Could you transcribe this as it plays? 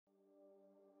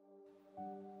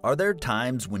Are there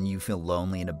times when you feel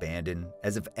lonely and abandoned,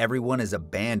 as if everyone has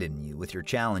abandoned you with your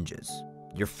challenges?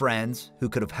 Your friends, who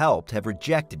could have helped, have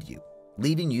rejected you,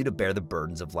 leaving you to bear the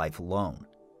burdens of life alone.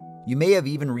 You may have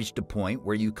even reached a point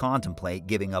where you contemplate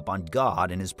giving up on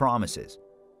God and His promises.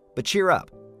 But cheer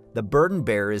up, the burden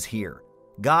bearer is here.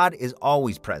 God is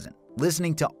always present,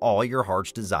 listening to all your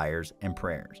heart's desires and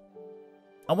prayers.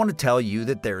 I want to tell you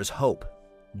that there is hope.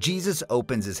 Jesus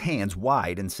opens His hands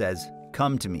wide and says,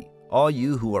 "Come to me, all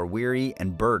you who are weary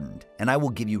and burdened, and I will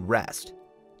give you rest.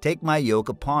 Take my yoke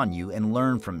upon you and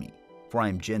learn from me, for I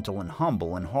am gentle and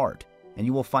humble in heart, and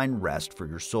you will find rest for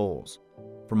your souls.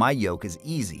 For my yoke is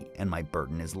easy and my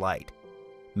burden is light."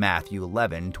 Matthew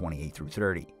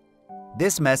 11:28-30.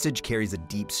 This message carries a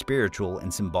deep spiritual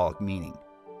and symbolic meaning.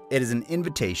 It is an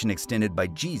invitation extended by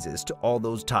Jesus to all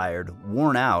those tired,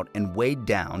 worn out, and weighed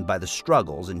down by the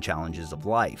struggles and challenges of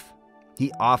life.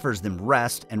 He offers them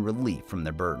rest and relief from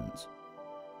their burdens.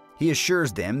 He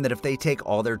assures them that if they take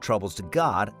all their troubles to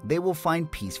God, they will find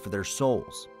peace for their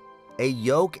souls. A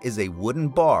yoke is a wooden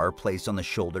bar placed on the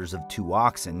shoulders of two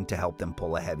oxen to help them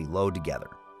pull a heavy load together.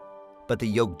 But the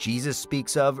yoke Jesus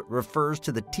speaks of refers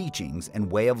to the teachings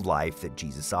and way of life that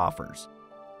Jesus offers.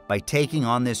 By taking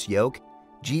on this yoke,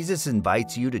 Jesus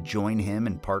invites you to join Him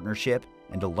in partnership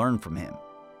and to learn from Him.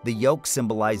 The yoke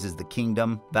symbolizes the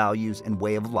kingdom, values, and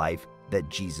way of life that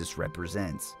Jesus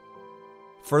represents.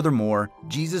 Furthermore,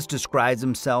 Jesus describes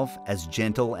Himself as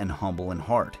gentle and humble in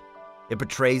heart. It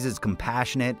portrays His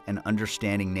compassionate and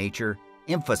understanding nature,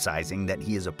 emphasizing that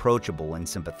He is approachable and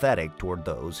sympathetic toward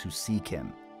those who seek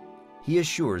Him. He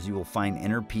assures you will find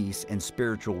inner peace and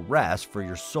spiritual rest for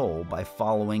your soul by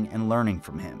following and learning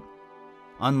from Him.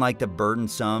 Unlike the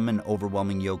burdensome and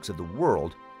overwhelming yokes of the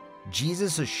world,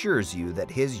 Jesus assures you that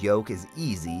His yoke is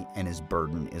easy and His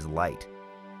burden is light.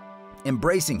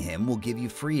 Embracing Him will give you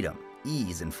freedom,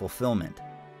 ease, and fulfillment.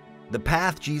 The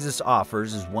path Jesus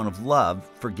offers is one of love,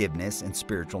 forgiveness, and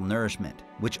spiritual nourishment,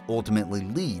 which ultimately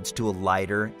leads to a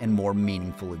lighter and more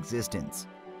meaningful existence.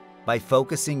 By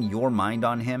focusing your mind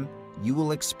on Him, you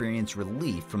will experience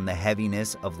relief from the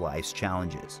heaviness of life's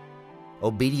challenges.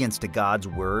 Obedience to God's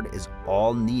word is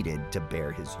all needed to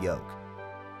bear His yoke.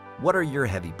 What are your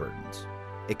heavy burdens?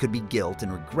 It could be guilt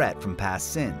and regret from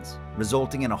past sins,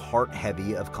 resulting in a heart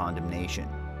heavy of condemnation.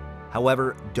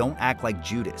 However, don't act like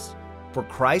Judas, for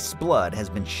Christ's blood has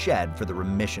been shed for the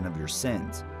remission of your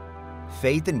sins.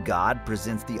 Faith in God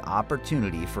presents the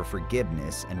opportunity for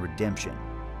forgiveness and redemption.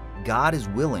 God is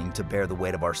willing to bear the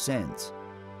weight of our sins.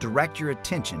 Direct your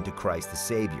attention to Christ the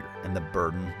Savior, and the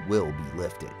burden will be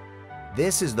lifted.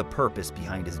 This is the purpose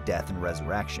behind His death and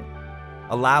resurrection.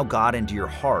 Allow God into your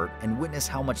heart and witness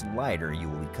how much lighter you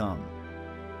will become.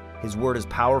 His word is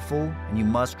powerful, and you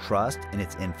must trust in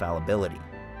its infallibility.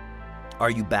 Are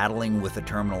you battling with a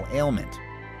terminal ailment?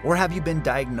 Or have you been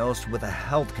diagnosed with a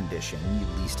health condition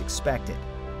you least expected?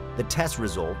 The test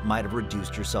result might have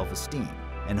reduced your self-esteem,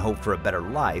 and hope for a better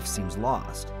life seems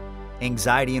lost.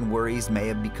 Anxiety and worries may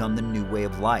have become the new way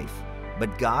of life,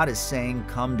 but God is saying,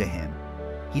 come to Him.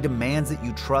 He demands that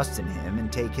you trust in Him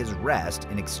and take His rest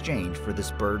in exchange for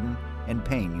this burden and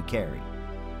pain you carry.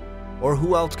 Or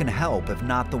who else can help if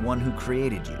not the one who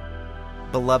created you?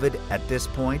 Beloved, at this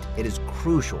point, it is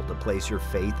crucial to place your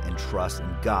faith and trust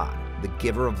in God, the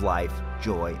giver of life,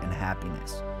 joy, and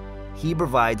happiness. He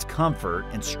provides comfort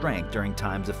and strength during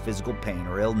times of physical pain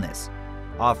or illness,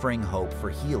 offering hope for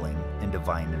healing and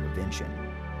divine intervention.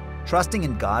 Trusting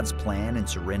in God's plan and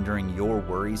surrendering your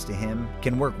worries to Him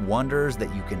can work wonders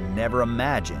that you can never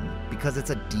imagine, because it's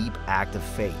a deep act of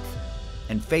faith.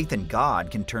 And faith in God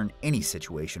can turn any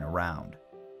situation around.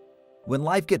 When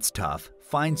life gets tough,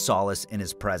 find solace in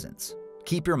His presence.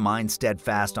 Keep your mind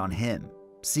steadfast on Him.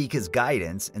 Seek His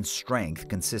guidance and strength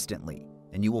consistently,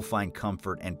 and you will find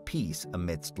comfort and peace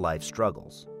amidst life's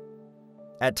struggles.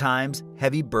 At times,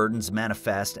 heavy burdens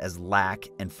manifest as lack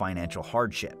and financial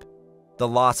hardship. The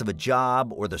loss of a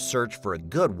job or the search for a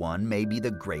good one may be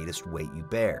the greatest weight you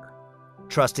bear.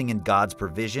 Trusting in God's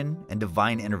provision and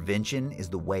divine intervention is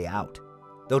the way out.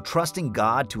 Though trusting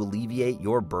God to alleviate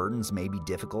your burdens may be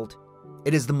difficult,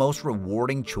 it is the most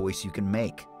rewarding choice you can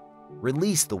make.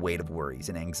 Release the weight of worries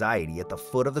and anxiety at the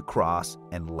foot of the cross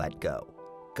and let go.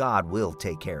 God will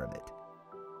take care of it.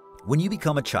 When you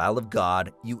become a child of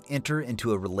God, you enter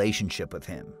into a relationship with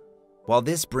Him. While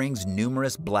this brings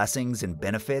numerous blessings and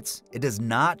benefits, it does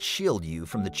not shield you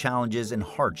from the challenges and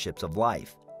hardships of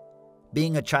life.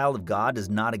 Being a child of God does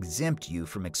not exempt you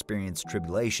from experienced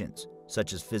tribulations,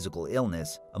 such as physical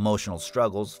illness, emotional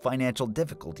struggles, financial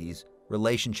difficulties,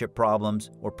 relationship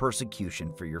problems, or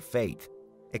persecution for your faith.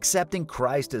 Accepting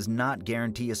Christ does not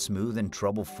guarantee a smooth and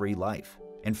trouble-free life.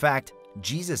 In fact,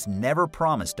 Jesus never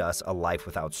promised us a life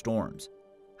without storms.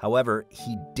 However,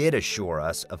 he did assure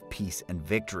us of peace and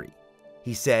victory.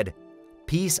 He said,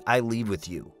 "Peace I leave with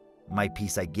you, my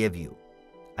peace I give you.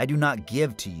 I do not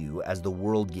give to you as the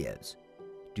world gives.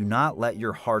 Do not let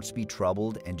your hearts be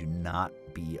troubled and do not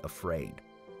be afraid."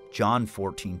 John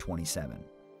 14:27.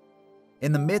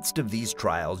 In the midst of these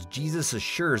trials, Jesus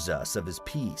assures us of his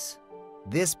peace.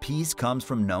 This peace comes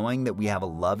from knowing that we have a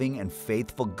loving and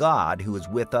faithful God who is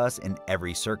with us in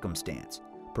every circumstance,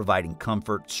 providing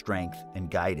comfort, strength, and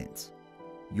guidance.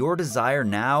 Your desire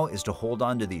now is to hold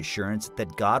on to the assurance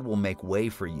that God will make way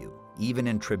for you, even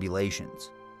in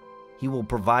tribulations. He will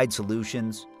provide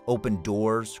solutions, open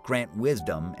doors, grant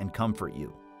wisdom, and comfort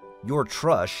you. Your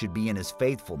trust should be in his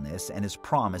faithfulness and his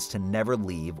promise to never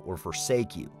leave or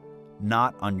forsake you,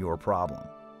 not on your problem.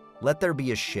 Let there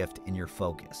be a shift in your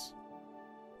focus.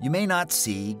 You may not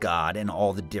see God in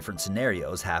all the different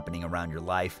scenarios happening around your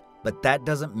life, but that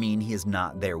doesn't mean he is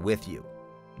not there with you.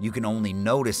 You can only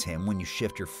notice him when you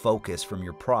shift your focus from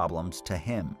your problems to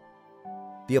him.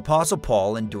 The Apostle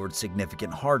Paul endured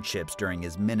significant hardships during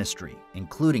his ministry,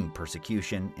 including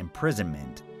persecution,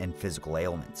 imprisonment, and physical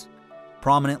ailments.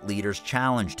 Prominent leaders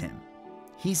challenged him.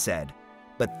 He said,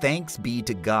 "But thanks be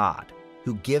to God,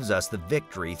 who gives us the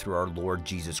victory through our Lord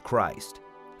Jesus Christ."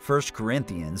 1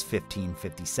 Corinthians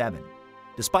 15:57.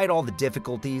 Despite all the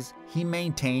difficulties, he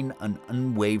maintained an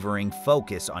unwavering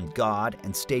focus on God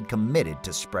and stayed committed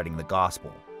to spreading the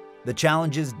gospel. The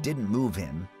challenges didn't move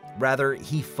him, rather,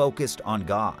 he focused on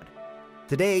God.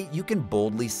 Today, you can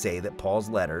boldly say that Paul's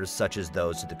letters, such as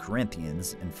those to the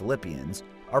Corinthians and Philippians,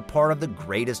 are part of the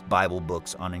greatest Bible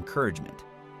books on encouragement.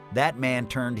 That man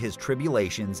turned his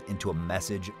tribulations into a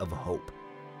message of hope.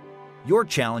 Your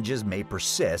challenges may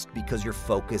persist because your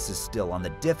focus is still on the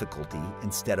difficulty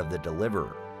instead of the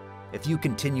deliverer. If you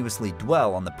continuously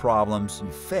dwell on the problems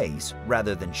you face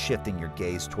rather than shifting your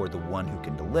gaze toward the one who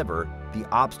can deliver, the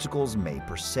obstacles may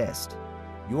persist.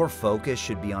 Your focus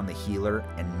should be on the healer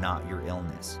and not your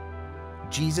illness.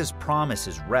 Jesus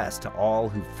promises rest to all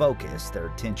who focus their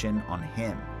attention on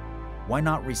him. Why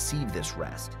not receive this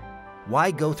rest?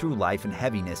 Why go through life in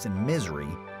heaviness and misery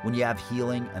when you have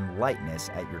healing and lightness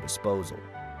at your disposal?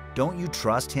 Don't you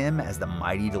trust him as the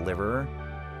mighty deliverer?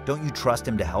 Don't you trust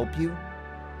him to help you?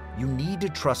 You need to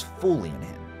trust fully in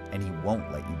him, and he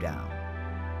won't let you down.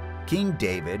 King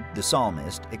David, the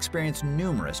psalmist, experienced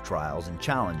numerous trials and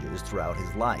challenges throughout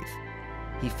his life.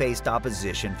 He faced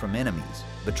opposition from enemies,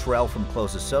 betrayal from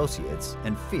close associates,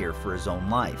 and fear for his own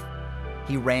life.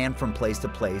 He ran from place to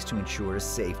place to ensure his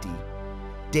safety.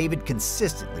 David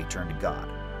consistently turned to God,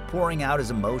 pouring out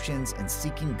his emotions and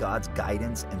seeking God's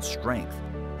guidance and strength.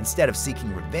 Instead of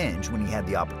seeking revenge when he had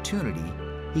the opportunity,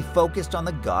 he focused on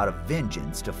the God of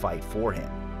vengeance to fight for him.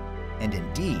 And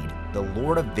indeed, the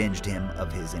Lord avenged him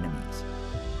of his enemies.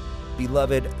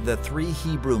 Beloved, the three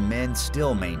Hebrew men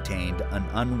still maintained an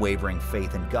unwavering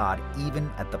faith in God even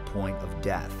at the point of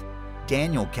death.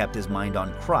 Daniel kept his mind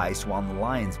on Christ while in the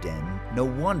lion's den. No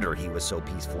wonder he was so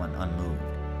peaceful and unmoved.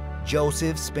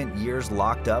 Joseph spent years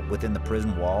locked up within the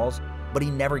prison walls, but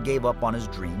he never gave up on his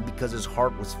dream because his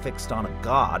heart was fixed on a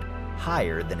God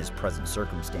higher than his present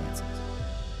circumstances.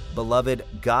 Beloved,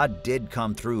 God did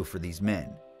come through for these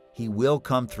men. He will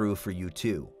come through for you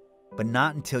too, but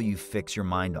not until you fix your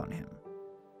mind on him.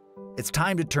 It's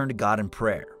time to turn to God in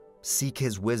prayer, seek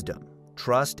his wisdom,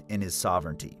 trust in his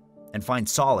sovereignty, and find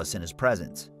solace in his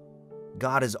presence.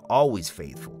 God is always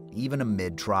faithful, even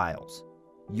amid trials.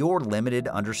 Your limited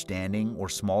understanding or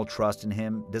small trust in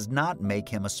him does not make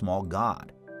him a small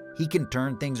God. He can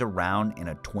turn things around in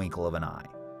a twinkle of an eye.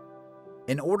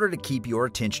 In order to keep your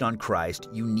attention on Christ,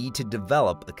 you need to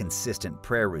develop a consistent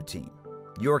prayer routine.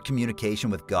 Your communication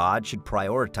with God should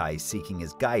prioritize seeking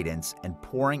his guidance and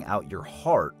pouring out your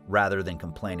heart rather than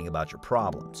complaining about your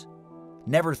problems.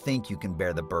 Never think you can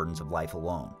bear the burdens of life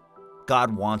alone.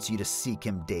 God wants you to seek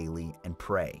him daily and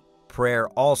pray. Prayer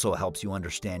also helps you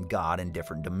understand God in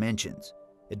different dimensions.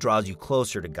 It draws you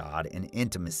closer to God in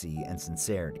intimacy and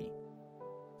sincerity.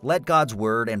 Let God's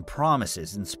word and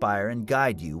promises inspire and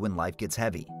guide you when life gets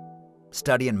heavy.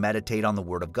 Study and meditate on the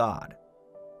word of God.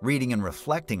 Reading and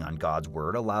reflecting on God's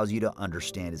word allows you to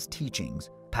understand his teachings,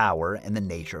 power, and the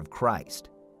nature of Christ.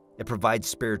 It provides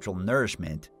spiritual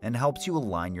nourishment and helps you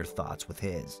align your thoughts with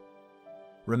his.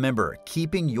 Remember,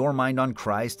 keeping your mind on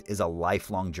Christ is a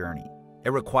lifelong journey.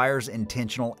 It requires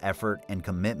intentional effort and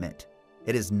commitment.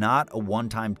 It is not a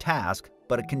one-time task,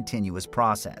 but a continuous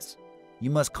process. You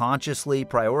must consciously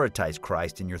prioritize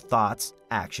Christ in your thoughts,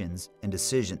 actions, and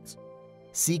decisions.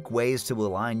 Seek ways to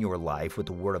align your life with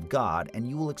the Word of God, and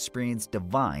you will experience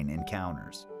divine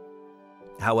encounters.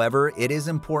 However, it is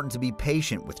important to be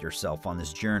patient with yourself on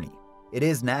this journey. It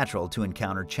is natural to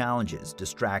encounter challenges,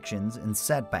 distractions, and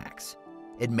setbacks.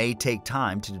 It may take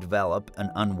time to develop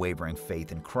an unwavering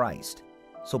faith in Christ.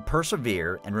 So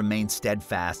persevere and remain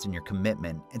steadfast in your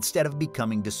commitment instead of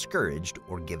becoming discouraged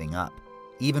or giving up.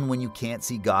 Even when you can't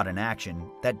see God in action,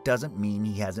 that doesn't mean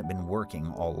He hasn't been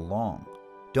working all along.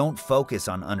 Don't focus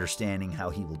on understanding how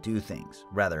He will do things.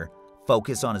 Rather,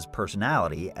 focus on His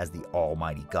personality as the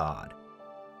Almighty God.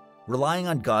 Relying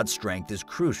on God's strength is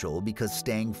crucial because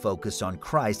staying focused on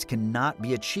Christ cannot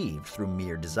be achieved through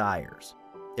mere desires.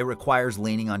 It requires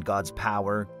leaning on God's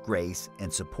power, grace,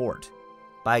 and support.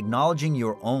 By acknowledging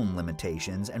your own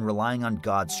limitations and relying on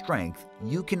God's strength,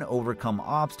 you can overcome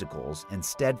obstacles and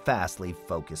steadfastly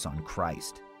focus on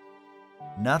Christ.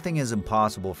 Nothing is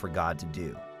impossible for God to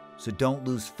do, so don't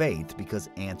lose faith because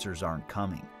answers aren't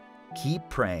coming. Keep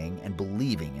praying and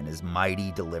believing in His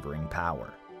mighty delivering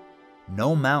power.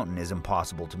 No mountain is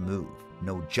impossible to move.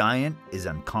 No giant is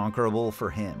unconquerable for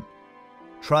Him.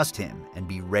 Trust Him and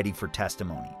be ready for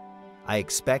testimony. I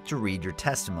expect to read your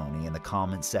testimony in the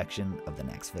comments section of the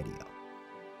next video.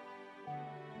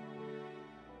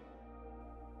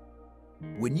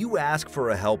 When you ask for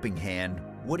a helping hand,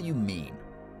 what do you mean?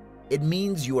 It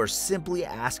means you are simply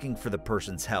asking for the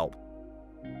person's help.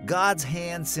 God's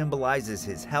hand symbolizes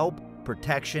His help,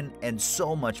 protection, and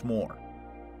so much more.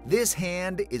 This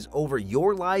hand is over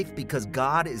your life because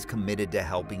God is committed to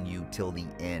helping you till the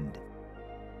end.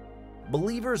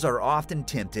 Believers are often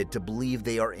tempted to believe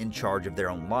they are in charge of their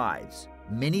own lives.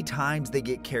 Many times they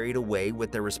get carried away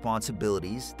with their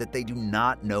responsibilities that they do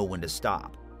not know when to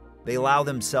stop. They allow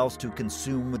themselves to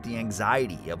consume with the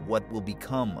anxiety of what will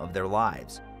become of their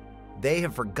lives. They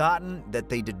have forgotten that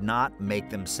they did not make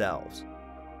themselves.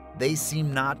 They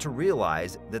seem not to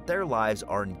realize that their lives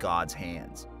are in God's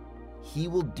hands. He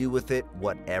will do with it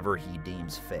whatever He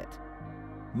deems fit.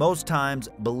 Most times,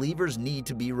 believers need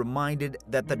to be reminded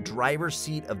that the driver's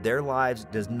seat of their lives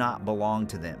does not belong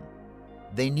to them.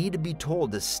 They need to be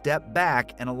told to step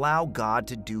back and allow God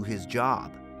to do His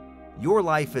job. Your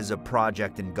life is a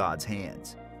project in God's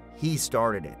hands. He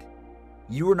started it.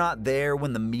 You were not there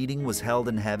when the meeting was held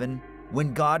in heaven,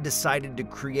 when God decided to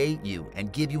create you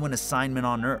and give you an assignment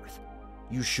on earth.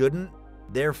 You shouldn't,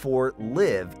 therefore,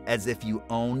 live as if you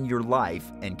own your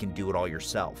life and can do it all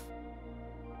yourself.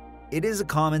 It is a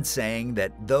common saying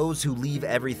that those who leave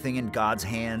everything in God's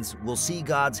hands will see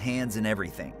God's hands in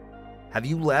everything. Have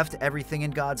you left everything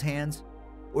in God's hands?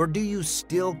 Or do you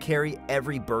still carry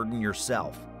every burden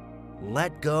yourself?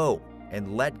 Let go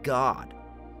and let God.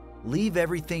 Leave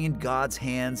everything in God's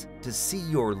hands to see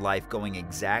your life going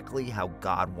exactly how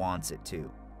God wants it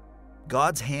to.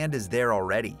 God's hand is there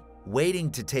already, waiting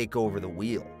to take over the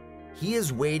wheel. He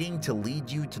is waiting to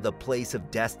lead you to the place of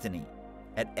destiny.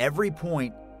 At every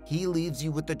point, He leaves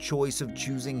you with the choice of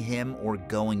choosing Him or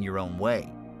going your own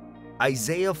way.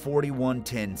 Isaiah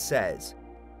 41:10 says,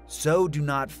 "So do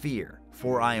not fear,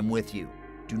 for I am with you.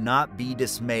 Do not be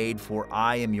dismayed, for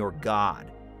I am your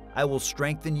God. I will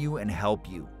strengthen you and help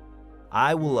you.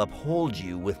 I will uphold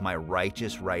you with my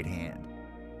righteous right hand."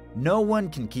 No one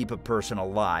can keep a person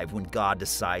alive when God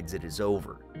decides it is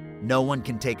over. No one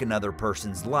can take another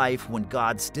person's life when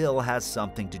God still has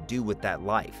something to do with that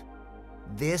life.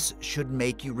 This should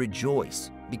make you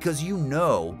rejoice because you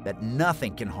know that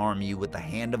nothing can harm you with the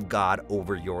hand of God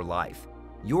over your life.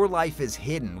 Your life is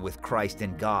hidden with Christ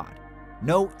in God.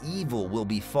 No evil will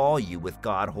befall you with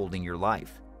God holding your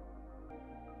life.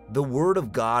 The Word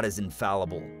of God is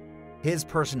infallible. His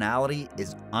personality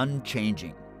is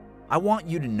unchanging. I want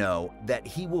you to know that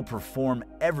He will perform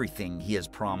everything He has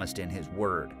promised in His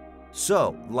Word.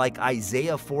 So, like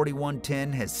Isaiah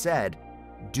 41:10 has said,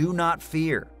 do not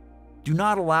fear. Do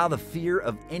not allow the fear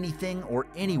of anything or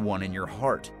anyone in your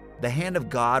heart. The hand of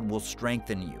God will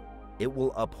strengthen you. It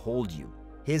will uphold you.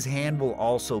 His hand will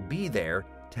also be there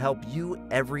to help you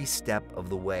every step of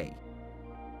the way.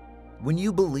 When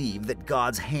you believe that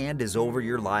God's hand is over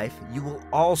your life, you will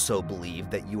also believe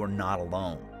that you are not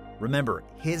alone. Remember,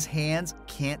 His hands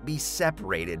can't be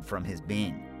separated from His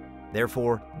being.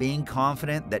 Therefore, being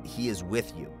confident that He is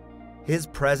with you. His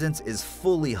presence is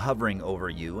fully hovering over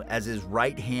you as His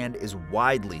right hand is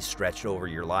widely stretched over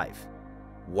your life.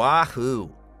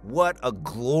 Wahoo! What a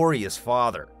glorious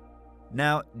Father!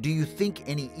 Now, do you think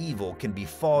any evil can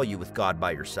befall you with God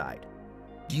by your side?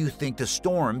 Do you think the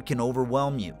storm can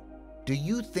overwhelm you? Do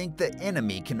you think the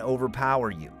enemy can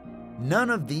overpower you?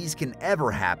 None of these can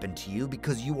ever happen to you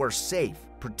because you are safe,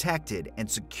 protected, and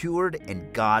secured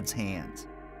in God's hands.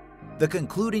 The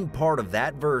concluding part of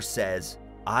that verse says,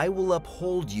 "I will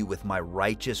uphold you with my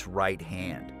righteous right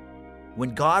hand."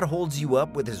 When God holds you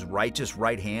up with his righteous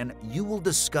right hand, you will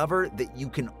discover that you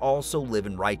can also live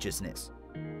in righteousness.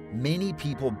 Many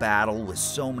people battle with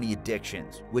so many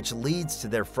addictions, which leads to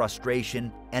their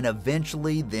frustration and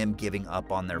eventually them giving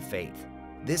up on their faith.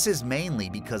 This is mainly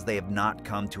because they have not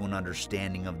come to an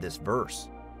understanding of this verse.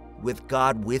 With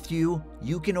God with you,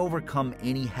 you can overcome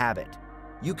any habit.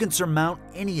 You can surmount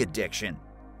any addiction.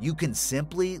 You can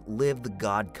simply live the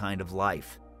God kind of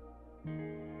life.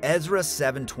 Ezra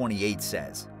 7:28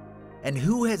 says, "And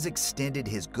who has extended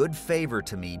his good favor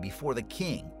to me before the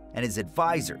king and his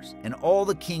advisors and all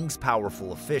the king's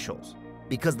powerful officials?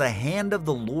 Because the hand of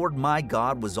the Lord my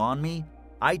God was on me,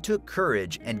 I took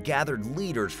courage and gathered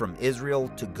leaders from Israel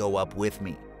to go up with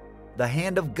me." The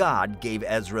hand of God gave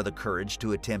Ezra the courage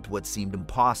to attempt what seemed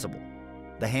impossible.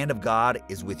 The hand of God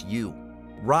is with you.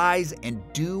 Rise and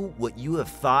do what you have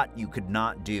thought you could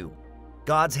not do.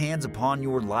 God's hands upon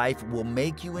your life will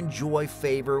make you enjoy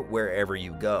favor wherever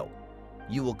you go.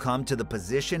 You will come to the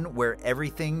position where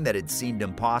everything that had seemed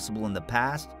impossible in the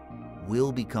past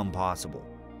will become possible.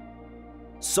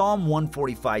 Psalm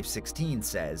 145:16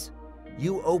 says,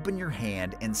 "You open your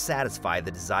hand and satisfy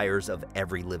the desires of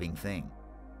every living thing."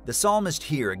 The psalmist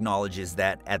here acknowledges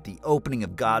that at the opening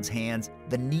of God's hands,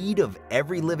 the need of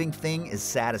every living thing is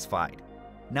satisfied.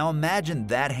 Now imagine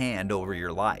that hand over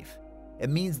your life. It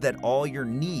means that all your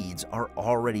needs are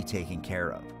already taken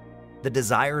care of. The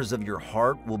desires of your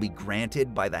heart will be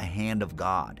granted by the hand of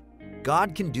God.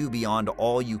 God can do beyond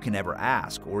all you can ever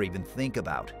ask or even think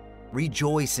about.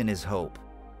 Rejoice in his hope.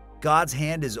 God's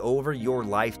hand is over your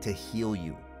life to heal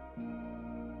you.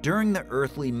 During the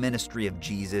earthly ministry of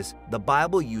Jesus, the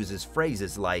Bible uses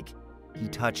phrases like, "He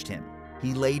touched him,"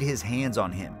 "He laid his hands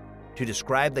on him," to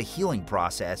describe the healing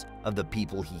process of the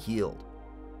people he healed.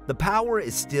 The power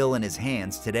is still in his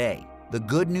hands today. The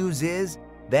good news is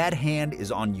that hand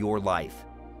is on your life.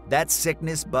 That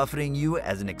sickness buffeting you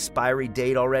as an expiry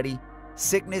date already,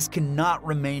 sickness cannot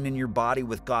remain in your body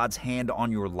with God's hand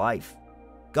on your life.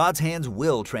 God's hands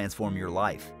will transform your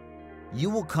life. You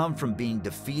will come from being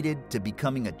defeated to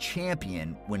becoming a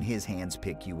champion when his hands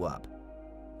pick you up.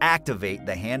 Activate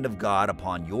the hand of God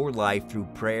upon your life through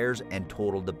prayers and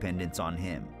total dependence on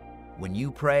him. When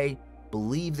you pray,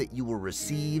 believe that you will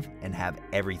receive and have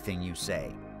everything you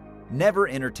say. Never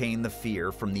entertain the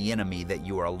fear from the enemy that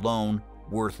you are alone,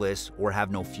 worthless, or have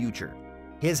no future.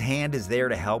 His hand is there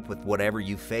to help with whatever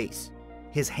you face.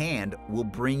 His hand will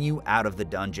bring you out of the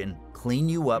dungeon, clean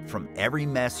you up from every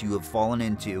mess you have fallen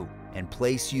into, and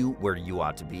place you where you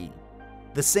ought to be.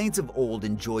 The saints of old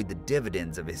enjoyed the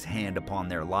dividends of his hand upon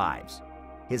their lives.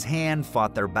 His hand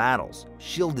fought their battles,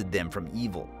 shielded them from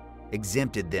evil,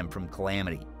 exempted them from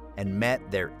calamity, and met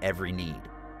their every need.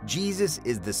 Jesus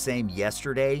is the same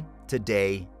yesterday,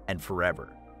 today, and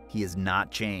forever. He is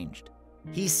not changed.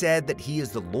 He said that he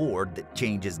is the Lord that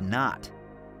changes not.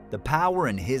 The power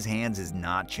in his hands is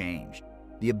not changed.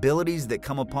 The abilities that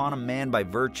come upon a man by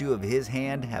virtue of his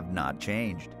hand have not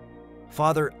changed.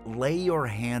 Father, lay your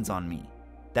hands on me.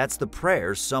 That's the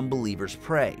prayer some believers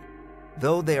pray.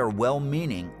 Though they are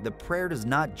well-meaning, the prayer does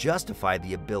not justify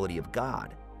the ability of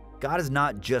God. God is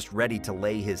not just ready to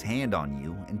lay his hand on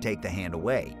you and take the hand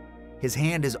away. His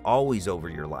hand is always over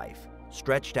your life,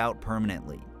 stretched out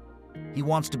permanently. He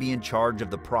wants to be in charge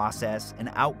of the process and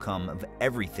outcome of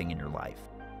everything in your life.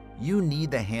 You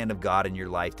need the hand of God in your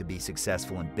life to be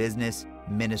successful in business,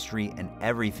 ministry, and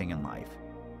everything in life.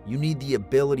 You need the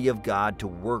ability of God to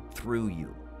work through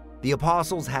you. The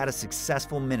apostles had a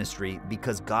successful ministry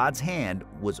because God's hand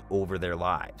was over their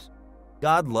lives.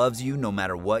 God loves you no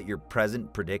matter what your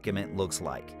present predicament looks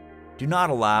like. Do not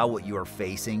allow what you are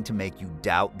facing to make you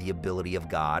doubt the ability of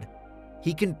God.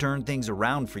 He can turn things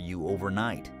around for you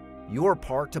overnight. Your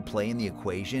part to play in the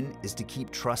equation is to keep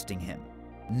trusting him.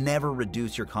 Never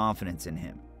reduce your confidence in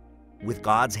him. With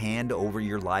God's hand over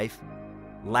your life,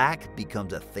 lack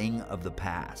becomes a thing of the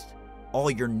past. All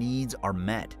your needs are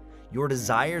met. Your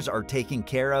desires are taken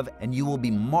care of, and you will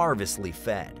be marvelously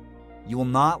fed. You will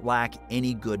not lack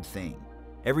any good thing.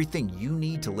 Everything you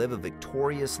need to live a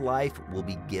victorious life will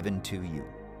be given to you.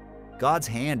 God's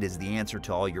hand is the answer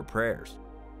to all your prayers.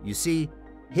 You see,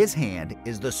 his hand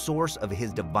is the source of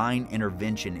his divine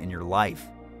intervention in your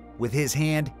life. With his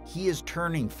hand, he is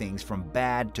turning things from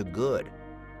bad to good.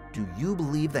 Do you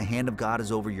believe the hand of God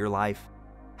is over your life?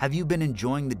 Have you been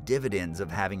enjoying the dividends of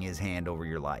having his hand over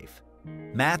your life?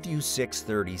 Matthew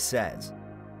 6:30 says,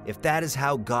 "If that is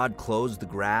how God clothes the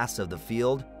grass of the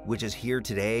field, which is here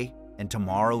today and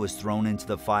tomorrow is thrown into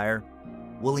the fire,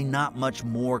 will he not much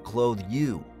more clothe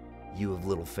you, you of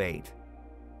little faith?"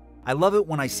 I love it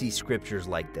when I see scriptures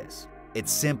like this. It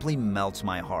simply melts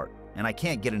my heart. and I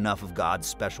can't get enough of God's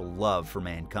special love for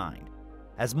mankind.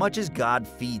 As much as God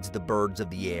feeds the birds of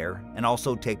the air and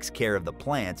also takes care of the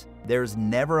plants, there's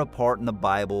never a part in the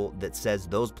Bible that says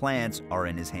those plants are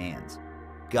in His hands.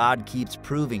 God keeps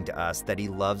proving to us that He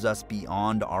loves us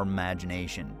beyond our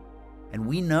imagination, and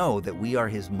we know that we are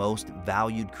His most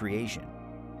valued creation.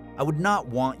 I would not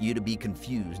want you to be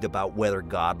confused about whether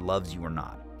God loves you or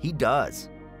not. He does.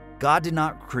 God did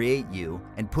not create you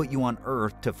and put you on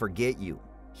earth to forget you.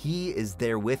 He is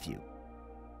there with you.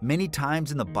 Many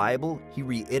times in the Bible, He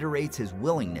reiterates His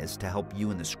willingness to help you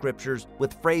in the scriptures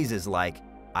with phrases like,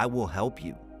 "I will help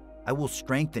you, I will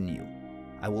strengthen you,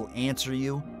 I will answer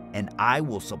you, and I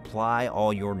will supply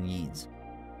all your needs."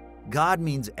 God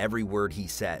means every word He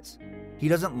says. He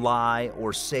doesn't lie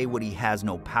or say what He has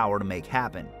no power to make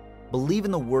happen. Believe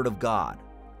in the Word of God.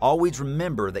 Always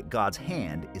remember that God's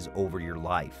hand is over your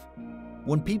life.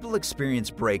 When people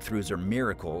experience breakthroughs or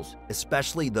miracles,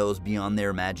 especially those beyond their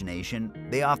imagination,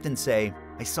 they often say,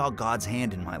 "I saw God's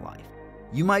hand in my life."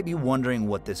 You might be wondering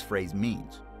what this phrase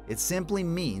means. It simply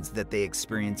means that they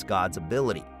experience God's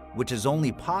ability, which is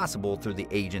only possible through the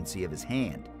agency of His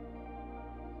hand.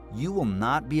 You will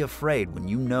not be afraid when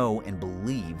you know and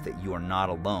believe that you are not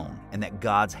alone and that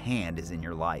God's hand is in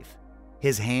your life.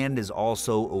 His hand is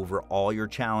also over all your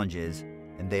challenges,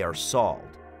 and they are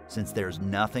solved, since there is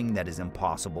nothing that is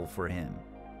impossible for Him.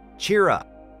 Cheer up.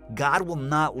 God will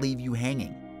not leave you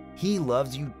hanging. He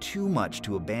loves you too much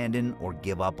to abandon or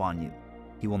give up on you.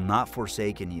 He will not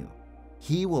forsake you.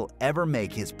 He will ever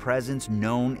make His presence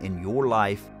known in your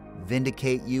life,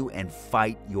 vindicate you, and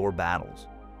fight your battles.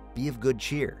 Be of good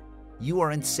cheer. You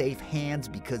are in safe hands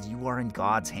because you are in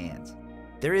God's hands.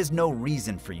 There is no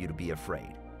reason for you to be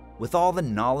afraid. With all the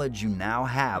knowledge you now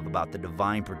have about the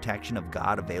divine protection of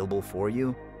God available for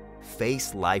you,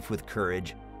 face life with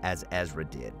courage as Ezra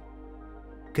did.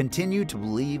 Continue to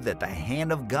believe that the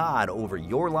hand of God over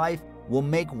your life will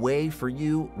make way for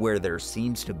you where there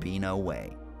seems to be no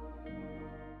way.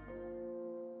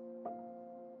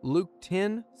 Luke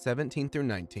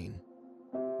 10:17-19.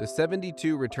 The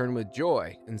 72 returned with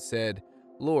joy and said,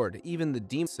 "Lord, even the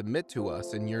demons submit to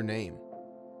us in your name."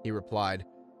 He replied,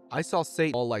 "I saw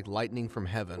Satan fall like lightning from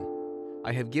heaven.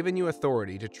 I have given you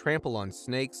authority to trample on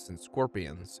snakes and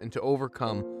scorpions and to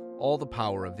overcome all the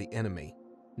power of the enemy.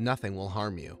 Nothing will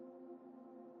harm you."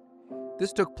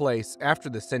 This took place after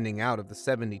the sending out of the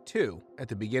 72 at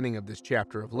the beginning of this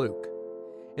chapter of Luke.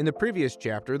 In the previous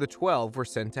chapter, the 12 were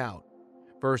sent out.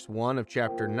 Verse 1 of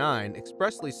chapter 9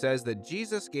 expressly says that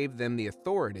Jesus gave them the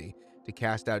authority to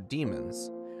cast out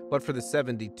demons, but for the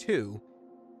 72,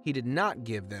 He did not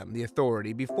give them the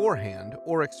authority beforehand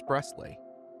or expressly.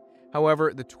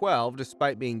 However, the 12,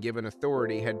 despite being given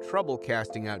authority, had trouble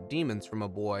casting out demons from a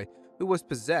boy who was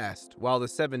possessed, while the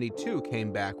 72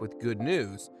 came back with good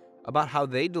news about how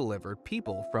they delivered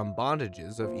people from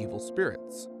bondages of evil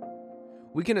spirits.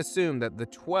 We can assume that the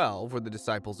 12 were the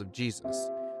disciples of Jesus,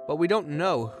 but we don't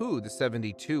know who the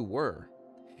 72 were.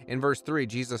 In verse 3,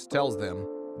 Jesus tells them,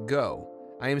 "Go,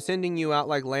 I am sending you out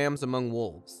like lambs among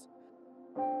wolves."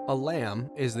 A lamb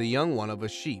is the young one of a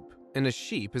sheep, and a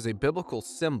sheep is a biblical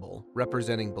symbol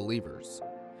representing believers.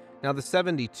 Now the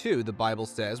 72, the Bible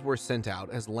says, were sent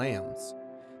out as lambs.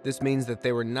 This means that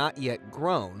they were not yet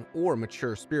grown or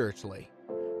mature spiritually.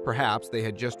 Perhaps they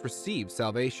had just received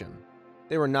salvation.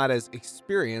 They were not as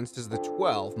experienced as the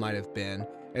 12 might have been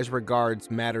as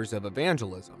regards matters of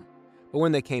evangelism. But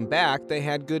when they came back, they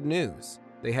had good news.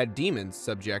 They had demons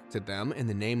subject to them in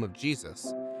the name of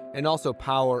Jesus, and also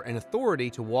power and authority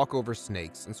to walk over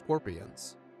snakes and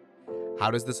scorpions.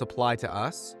 How does this apply to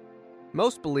us?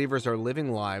 Most believers are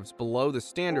living lives below the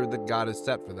standard that God has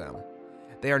set for them.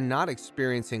 They are not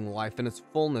experiencing life in its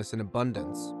fullness and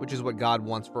abundance, which is what God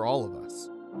wants for all of us.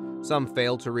 Some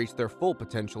fail to reach their full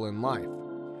potential in life.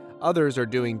 Others are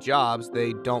doing jobs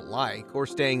they don't like or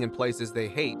staying in places they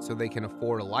hate so they can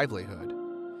afford a livelihood.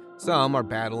 Some are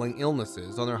battling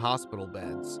illnesses on their hospital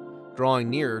beds, drawing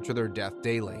nearer to their death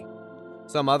daily.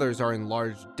 Some others are in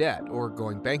large debt or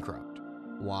going bankrupt.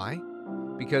 Why?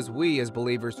 Because we as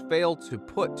believers fail to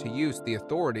put to use the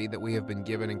authority that we have been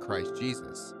given in Christ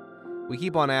Jesus. We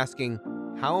keep on asking,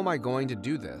 how am I going to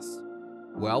do this?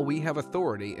 Well, we have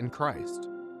authority in Christ.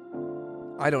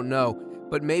 I don't know,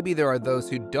 but maybe there are those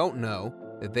who don't know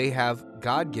that they have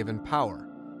God-given power.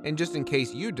 And just in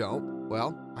case you don't,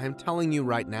 well, I am telling you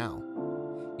right now.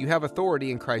 You have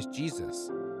authority in Christ Jesus,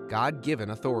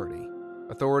 God-given authority.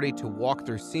 Authority to walk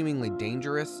through seemingly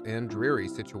dangerous and dreary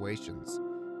situations,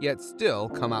 yet still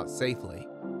come out safely.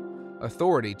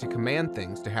 Authority to command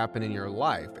things to happen in your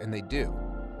life, and they do.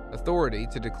 Authority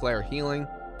to declare healing,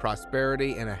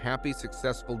 prosperity and a happy,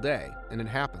 successful day, and it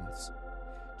happens.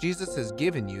 Jesus has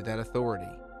given you that authority.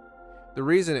 The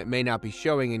reason it may not be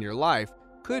showing in your life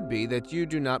could be that you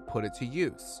do not put it to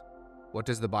use. What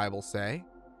does the Bible say?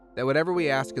 That whatever we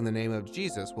ask in the name of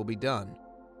Jesus will be done.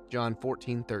 John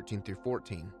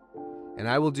 14:13-14. And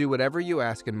I will do whatever you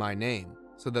ask in my name,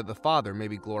 so that the Father may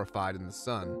be glorified in the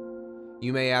Son.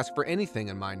 You may ask for anything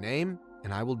in my name,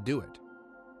 and I will do it.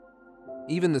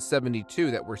 Even the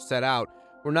 72 that were set out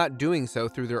were not doing so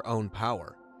through their own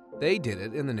power. They did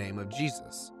it in the name of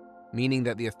Jesus, meaning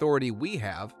that the authority we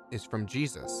have is from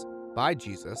Jesus, by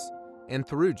Jesus, and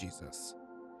through Jesus.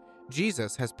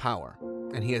 Jesus has power,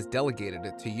 and he has delegated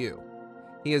it to you.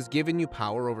 He has given you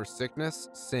power over sickness,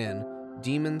 sin,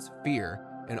 demons, fear,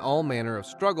 and all manner of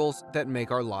struggles that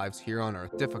make our lives here on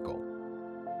earth difficult.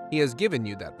 He has given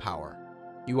you that power.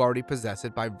 You already possess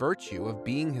it by virtue of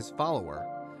being his follower,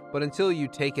 but until you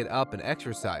take it up and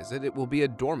exercise it, it will be a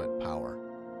dormant power.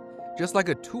 Just like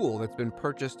a tool that's been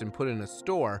purchased and put in a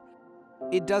store,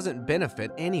 it doesn't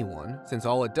benefit anyone, since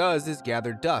all it does is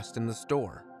gather dust in the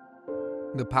store.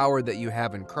 The power that you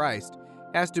have in Christ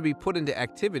has to be put into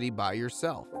activity by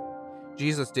yourself.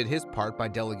 Jesus did his part by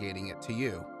delegating it to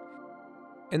you.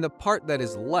 And the part that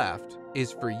is left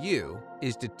is for you,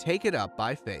 is to take it up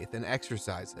by faith and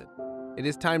exercise it. It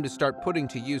is time to start putting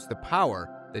to use the power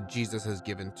that Jesus has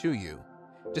given to you,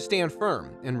 to stand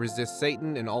firm and resist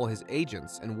Satan and all his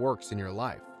agents and works in your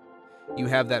life. You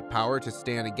have that power to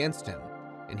stand against him,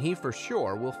 and he for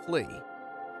sure will flee.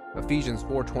 Ephesians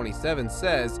 4:27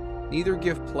 says, "Neither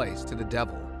give place to the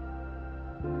devil."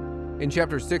 In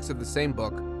chapter 6 of the same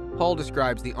book, Paul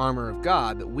describes the armor of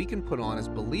God that we can put on as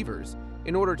believers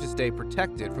in order to stay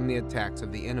protected from the attacks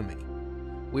of the enemy.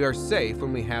 We are safe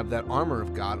when we have that armor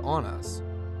of God on us.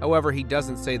 However, he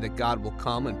doesn't say that God will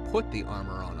come and put the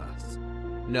armor on us.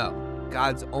 No,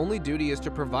 God's only duty is to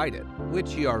provide it,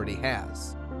 which he already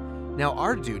has. Now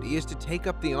our duty is to take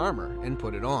up the armor and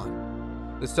put it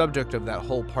on. The subject of that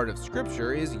whole part of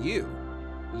Scripture is you.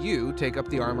 You take up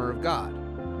the armor of God.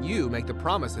 You make the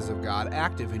promises of God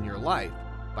active in your life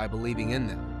by believing in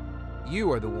them.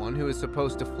 You are the one who is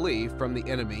supposed to flee from the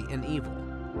enemy and evil.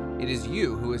 It is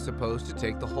you who is supposed to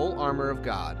take the whole armor of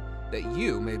God, that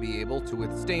you may be able to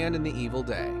withstand in the evil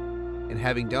day. And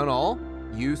having done all,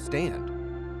 you stand.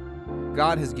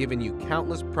 God has given you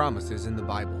countless promises in the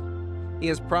Bible. He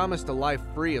has promised a life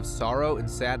free of sorrow and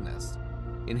sadness.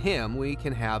 In him we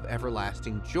can have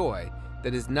everlasting joy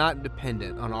that is not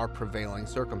dependent on our prevailing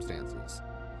circumstances.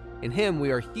 In him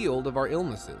we are healed of our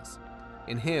illnesses.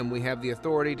 In him we have the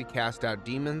authority to cast out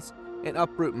demons and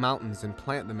uproot mountains and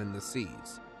plant them in the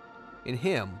seas. In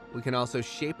him we can also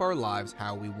shape our lives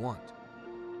how we want.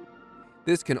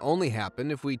 This can only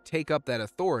happen if we take up that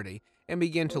authority and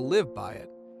begin to live by it,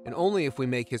 and only if we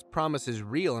make his promises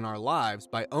real in our lives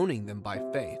by owning them by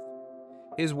faith.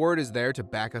 His word is there to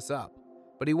back us up,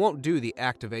 but he won't do the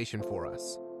activation for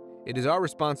us. It is our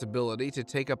responsibility to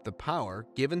take up the power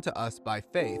given to us by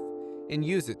faith and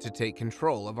use it to take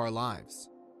control of our lives.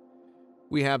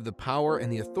 We have the power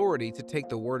and the authority to take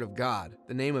the word of God,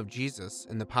 the name of Jesus,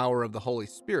 and the power of the Holy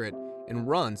Spirit and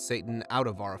run Satan out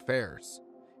of our affairs.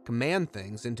 Command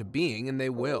things into being and they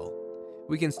will.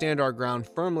 We can stand our ground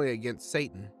firmly against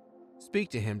Satan. Speak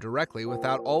to him directly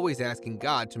without always asking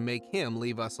God to make him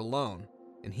leave us alone,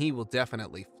 and he will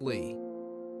definitely flee.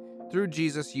 Through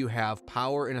Jesus, you have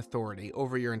power and authority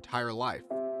over your entire life,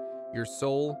 your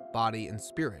soul, body, and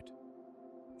spirit.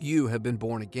 You have been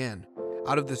born again,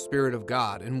 out of the Spirit of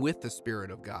God and with the Spirit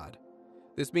of God.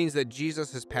 This means that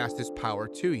Jesus has passed his power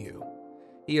to you.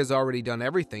 He has already done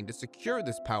everything to secure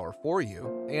this power for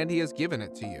you, and he has given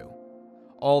it to you.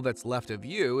 All that's left of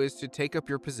you is to take up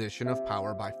your position of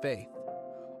power by faith.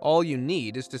 All you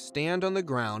need is to stand on the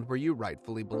ground where you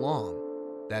rightfully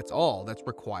belong. That's all that's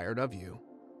required of you.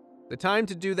 The time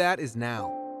to do that is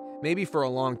now. Maybe for a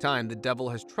long time the devil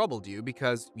has troubled you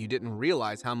because you didn't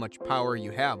realize how much power you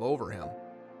have over him.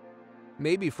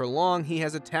 Maybe for long he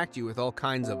has attacked you with all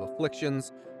kinds of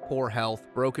afflictions, poor health,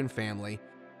 broken family,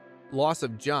 loss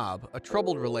of job, a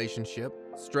troubled relationship,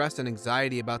 stress and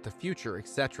anxiety about the future,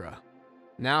 etc.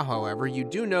 Now, however, you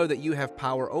do know that you have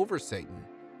power over Satan,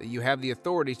 that you have the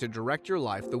authority to direct your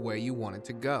life the way you want it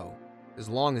to go, as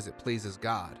long as it pleases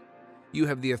God. You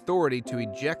have the authority to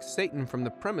eject Satan from the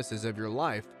premises of your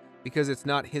life because it's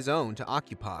not his own to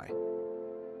occupy.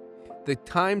 The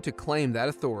time to claim that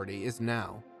authority is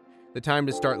now. The time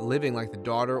to start living like the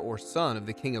daughter or son of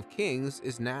the King of Kings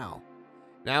is now.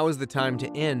 Now is the time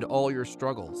to end all your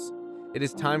struggles. It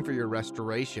is time for your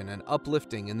restoration and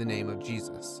uplifting in the name of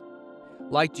Jesus.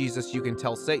 Like Jesus, you can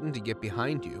tell Satan to get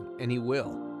behind you, and he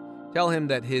will. Tell him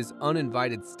that his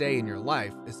uninvited stay in your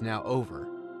life is now over.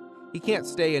 He can't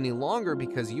stay any longer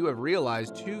because you have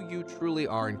realized who you truly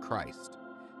are in Christ.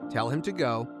 Tell him to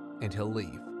go, and he'll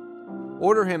leave.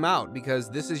 Order him out because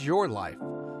this is your life,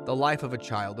 the life of a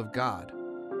child of God.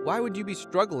 Why would you be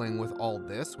struggling with all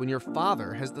this when your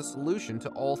Father has the solution to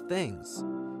all things?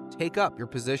 Take up your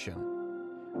position.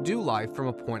 Do life from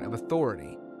a point of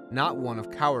authority, not one of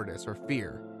cowardice or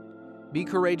fear. Be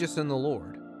courageous in the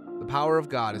Lord. The power of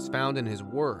God is found in His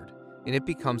Word, and it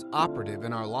becomes operative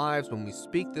in our lives when we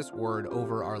speak this Word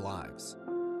over our lives.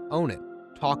 Own it,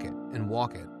 talk it, and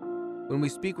walk it. When we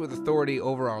speak with authority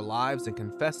over our lives and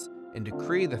confess and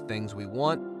decree the things we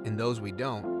want and those we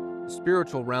don't, the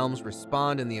spiritual realms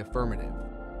respond in the affirmative.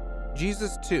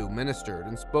 Jesus, too, ministered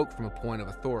and spoke from a point of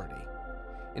authority.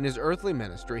 In His earthly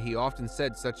ministry, He often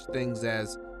said such things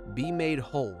as, "Be made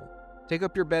whole, take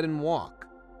up your bed and walk."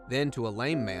 Then to a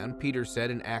lame man, Peter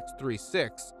said in Acts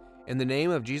 3:6, "In the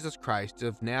name of Jesus Christ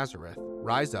of Nazareth,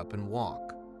 rise up and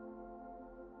walk."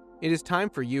 It is time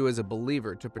for you as a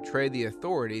believer to portray the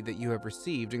authority that you have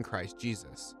received in Christ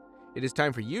Jesus. It is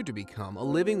time for you to become a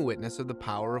living witness of the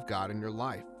power of God in your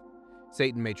life.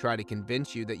 Satan may try to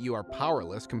convince you that you are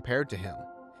powerless compared to him.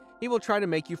 He will try to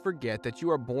make you forget that you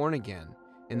are born again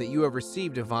and that you have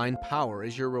received divine power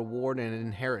as your reward and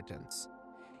inheritance.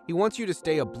 He wants you to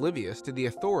stay oblivious to the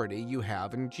authority you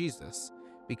have in Jesus,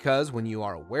 because when you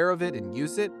are aware of it and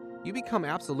use it, you become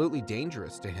absolutely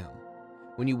dangerous to him.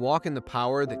 When you walk in the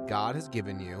power that God has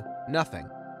given you, nothing,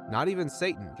 not even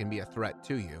Satan, can be a threat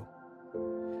to you.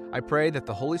 I pray that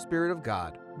the Holy Spirit of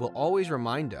God will always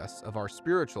remind us of our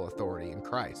spiritual authority in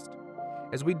Christ.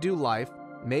 As we do life,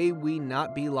 may we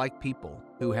not be like people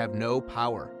who have no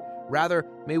power. Rather,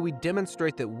 may we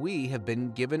demonstrate that we have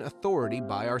been given authority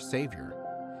by our Savior.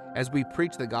 As we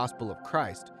preach the gospel of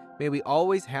Christ, may we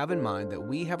always have in mind that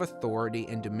we have authority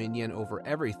and dominion over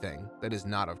everything that is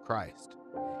not of Christ.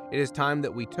 It is time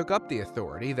that we took up the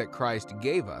authority that Christ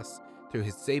gave us through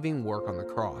His saving work on the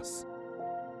cross.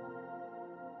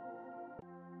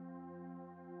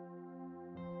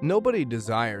 Nobody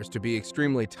desires to be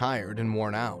extremely tired and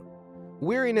worn out.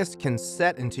 Weariness can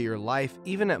set into your life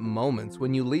even at moments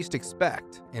when you least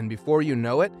expect, and before you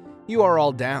know it, you are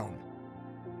all down.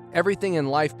 Everything in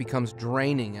life becomes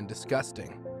draining and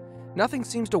disgusting. Nothing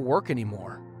seems to work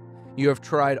anymore. You have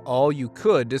tried all you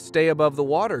could to stay above the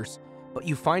waters, but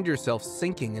you find yourself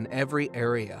sinking in every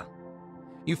area.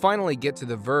 You finally get to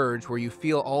the verge where you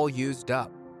feel all used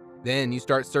up. Then you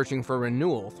start searching for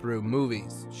renewal through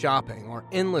movies, shopping, or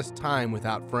endless time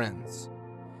without friends.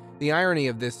 The irony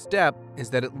of this step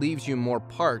is that it leaves you more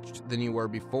parched than you were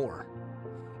before.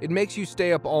 It makes you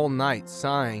stay up all night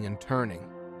sighing and turning.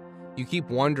 You keep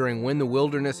wondering when the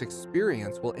wilderness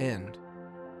experience will end.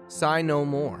 Sigh no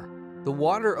more. The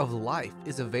water of life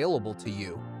is available to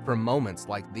you for moments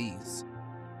like these.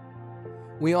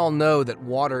 We all know that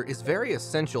water is very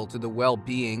essential to the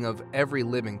well-being of every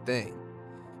living thing.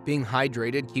 Being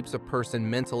hydrated keeps a person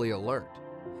mentally alert.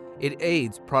 It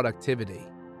aids productivity.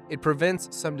 It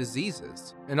prevents some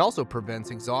diseases and also prevents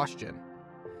exhaustion.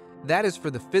 That is for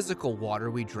the physical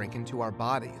water we drink into our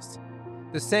bodies.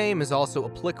 The same is also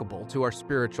applicable to our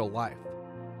spiritual life.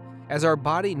 As our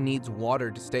body needs water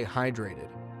to stay hydrated,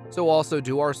 so also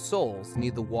do our souls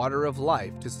need the water of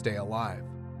life to stay alive.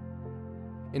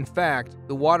 In fact,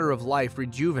 the water of life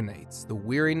rejuvenates the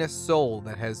weariness soul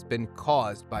that has been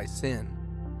caused by sin.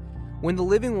 When the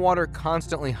living water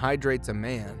constantly hydrates a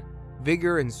man,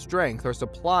 vigor and strength are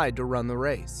supplied to run the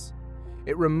race.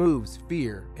 It removes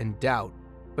fear and doubt,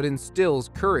 but instills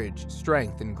courage,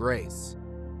 strength, and grace.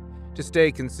 To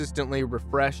stay consistently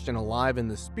refreshed and alive in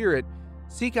the Spirit,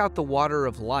 seek out the water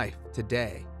of life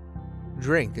today.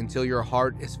 Drink until your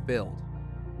heart is filled.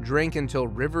 Drink until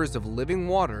rivers of living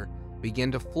water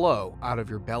begin to flow out of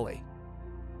your belly.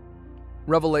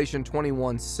 Revelation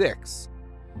 21:6.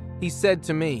 He said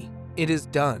to me, "It is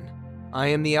done. I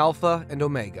am the Alpha and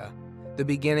Omega, the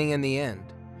beginning and the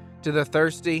end. To the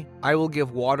thirsty, I will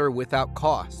give water without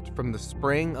cost from the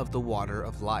spring of the water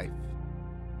of life."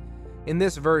 In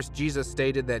this verse, Jesus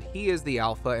stated that He is the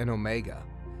Alpha and Omega,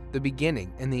 the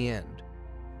beginning and the end.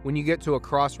 When you get to a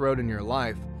crossroad in your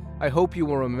life, I hope you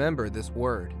will remember this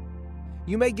word.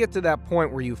 You may get to that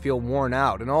point where you feel worn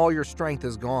out and all your strength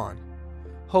is gone.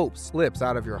 Hope slips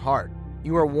out of your heart.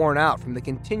 You are worn out from the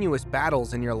continuous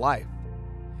battles in your life.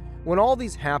 When all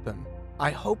these happen, I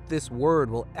hope this word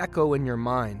will echo in your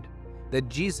mind that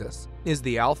Jesus is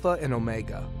the Alpha and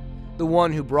Omega, the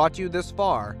one who brought you this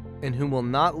far and who will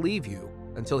not leave you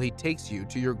until He takes you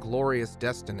to your glorious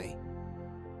destiny.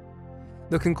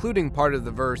 The concluding part of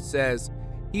the verse says,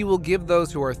 "He will give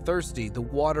those who are thirsty the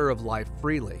water of life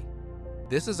freely."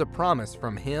 this is a promise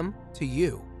from Him to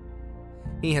you.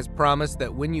 He has promised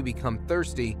that when you become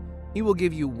thirsty, He will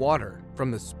give you water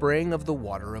from the spring of the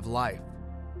water of life.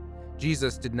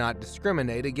 Jesus did not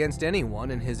discriminate against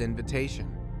anyone in His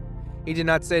invitation. He did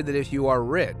not say that if you are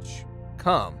rich,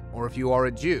 come, or if you are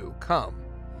a Jew, come.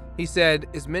 He said,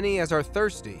 as many as are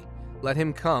thirsty, let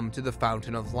him come to the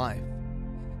fountain of life.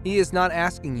 He is not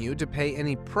asking you to pay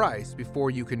any price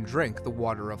before you can drink the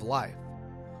water of life.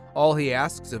 All He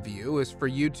asks of you is for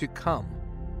you to come.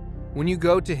 When you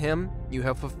go to Him, you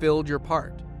have fulfilled your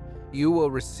part. You will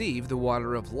receive the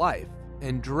water of life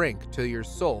and drink till your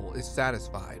soul is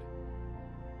satisfied.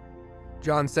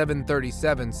 John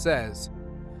 7:37 says,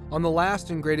 on the last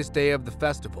and greatest day of the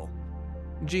festival,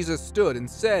 Jesus stood and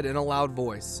said in a loud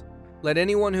voice, let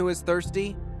anyone who is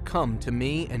thirsty come to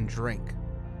me and drink.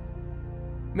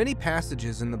 Many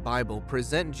passages in the Bible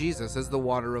present Jesus as the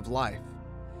water of life.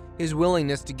 His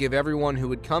willingness to give everyone who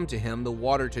would come to Him the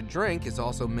water to drink is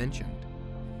also mentioned.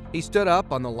 He stood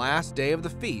up on the last day of the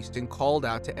feast and called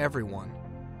out to everyone.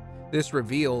 This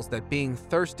reveals that being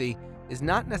thirsty is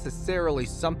not necessarily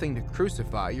something to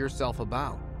crucify yourself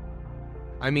about.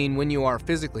 I mean, when you are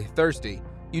physically thirsty,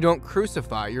 you don't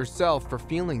crucify yourself for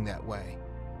feeling that way.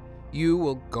 You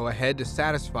will go ahead to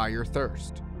satisfy your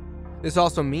thirst. This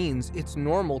also means it's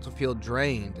normal to feel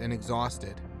drained and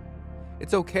exhausted.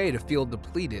 It's okay to feel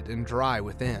depleted and dry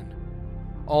within.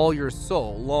 All your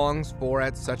soul longs for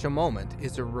at such a moment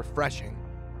is a refreshing.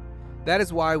 That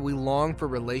is why we long for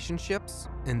relationships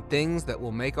and things that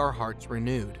will make our hearts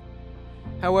renewed.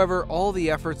 However, all the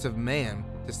efforts of man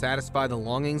to satisfy the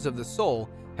longings of the soul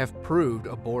have proved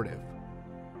abortive.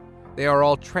 They are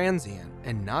all transient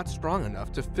and not strong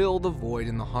enough to fill the void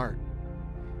in the heart.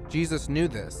 Jesus knew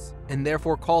this and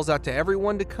therefore calls out to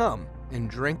everyone to come and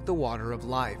drink the water of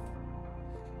life.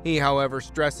 He, however,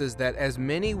 stresses that as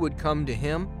many would come to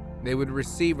Him, they would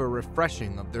receive a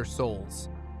refreshing of their souls.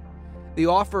 The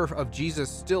offer of Jesus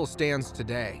still stands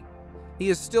today. He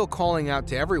is still calling out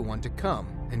to everyone to come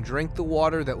and drink the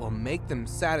water that will make them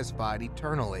satisfied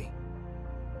eternally.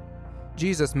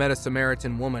 Jesus met a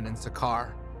Samaritan woman in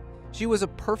Sychar. She was a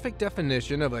perfect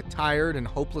definition of a tired and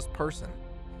hopeless person.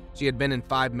 She had been in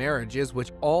 5 marriages,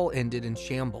 which all ended in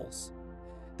shambles.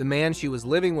 The man she was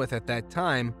living with at that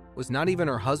time was not even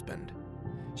her husband.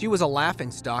 She was a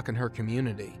laughingstock in her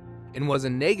community and was a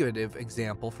negative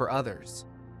example for others.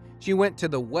 She went to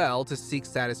the well to seek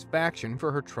satisfaction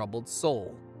for her troubled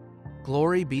soul.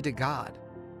 Glory be to God.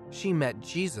 She met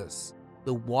Jesus,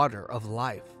 the water of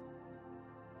life.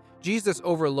 Jesus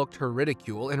overlooked her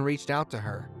ridicule and reached out to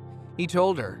her. He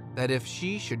told her that if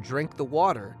she should drink the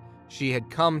water she had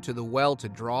come to the well to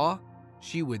draw,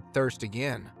 she would thirst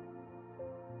again.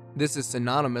 This is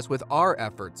synonymous with our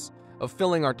efforts of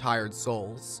filling our tired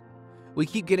souls. We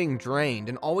keep getting drained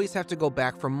and always have to go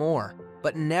back for more,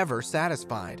 but never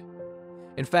satisfied.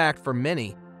 In fact, for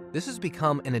many, this has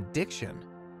become an addiction.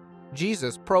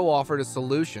 Jesus offered a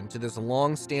solution to this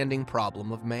long-standing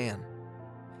problem of man.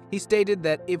 He stated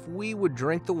that if we would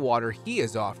drink the water He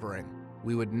is offering,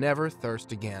 we would never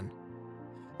thirst again.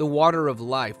 The water of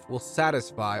life will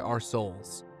satisfy our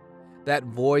souls. That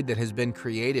void that has been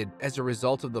created as a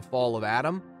result of the fall of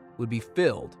Adam would be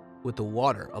filled with the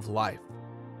water of life.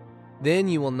 Then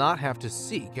you will not have to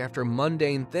seek after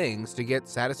mundane things to get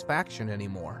satisfaction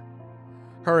anymore.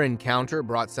 Her encounter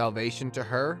brought salvation to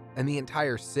her and the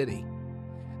entire city.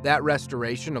 That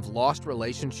restoration of lost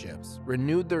relationships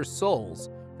renewed their souls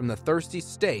from the thirsty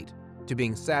state to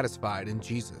being satisfied in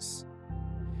Jesus.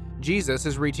 Jesus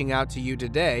is reaching out to you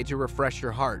today to refresh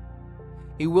your heart.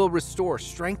 He will restore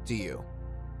strength to you.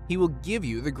 He will give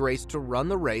you the grace to run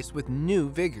the race with new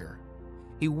vigor.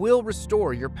 He will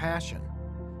restore your passion.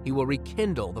 He will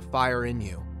rekindle the fire in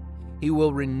you. He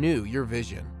will renew your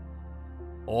vision.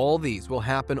 All these will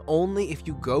happen only if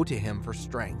you go to Him for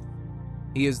strength.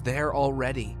 He is there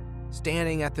already,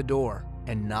 standing at the door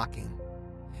and knocking.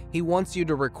 He wants you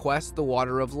to request the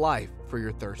water of life for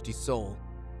your thirsty soul.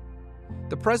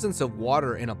 The presence of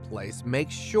water in a place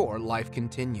makes sure life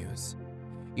continues.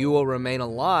 You will remain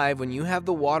alive when you have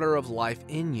the water of life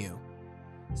in you.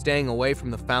 Staying away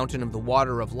from the fountain of the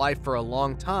water of life for a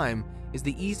long time is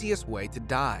the easiest way to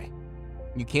die.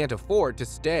 You can't afford to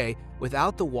stay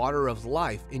without the water of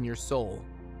life in your soul.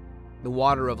 The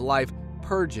water of life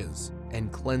purges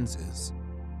and cleanses.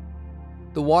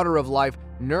 The water of life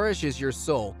nourishes your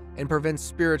soul and prevents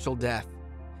spiritual death.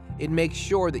 It makes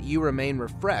sure that you remain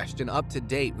refreshed and up to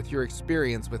date with your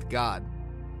experience with God.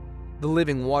 The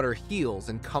living water heals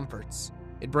and comforts.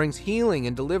 It brings healing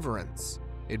and deliverance.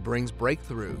 It brings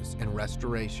breakthroughs and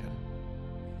restoration.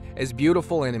 As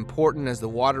beautiful and important as the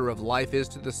water of life is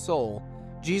to the soul,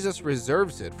 Jesus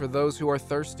reserves it for those who are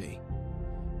thirsty.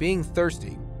 Being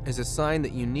thirsty is a sign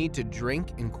that you need to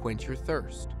drink and quench your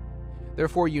thirst.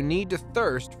 Therefore, you need to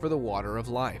thirst for the water of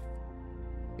life.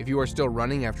 If you are still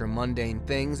running after mundane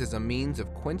things as a means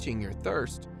of quenching your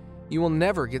thirst, you will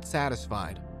never get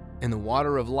satisfied, and the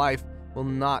water of life will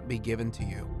not be given to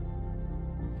you.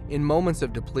 In moments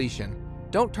of depletion,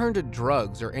 don't turn to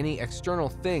drugs or any external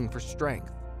thing for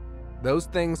strength. Those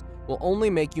things will only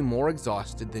make you more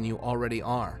exhausted than you already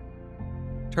are.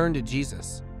 Turn to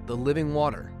Jesus, the living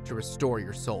water, to restore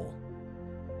your soul.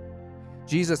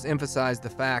 Jesus emphasized the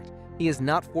fact he is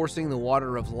not forcing the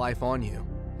water of life on you.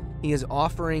 He is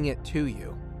offering it to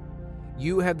you.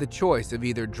 You have the choice of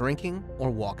either drinking or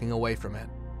walking away from it.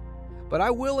 But I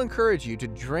will encourage you to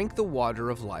drink the water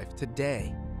of life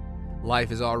today.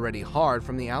 Life is already hard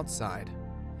from the outside.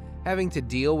 Having to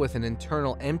deal with an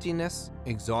internal emptiness,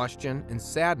 exhaustion, and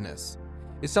sadness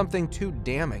is something too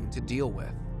damning to deal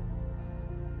with.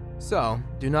 So,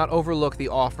 do not overlook the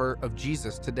offer of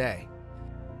Jesus today.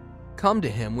 Come to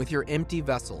him with your empty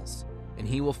vessels, and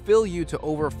he will fill you to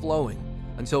overflowing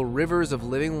until rivers of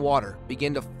living water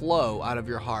begin to flow out of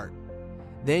your heart.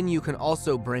 Then you can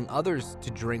also bring others to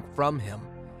drink from him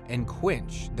and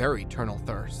quench their eternal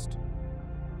thirst.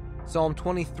 Psalm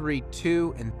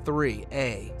 23:2 and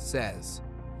 3a says,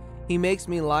 "He makes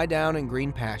me lie down in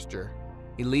green pasture.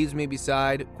 He leads me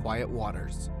beside quiet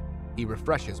waters. He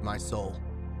refreshes my soul."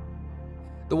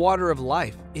 The water of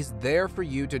life is there for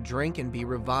you to drink and be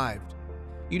revived.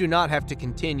 You do not have to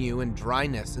continue in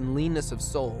dryness and leanness of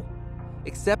soul.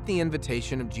 Accept the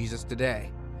invitation of Jesus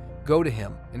today. Go to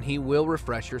him, and he will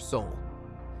refresh your soul.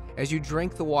 As you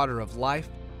drink the water of life,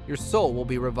 your soul will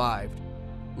be revived.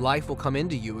 Life will come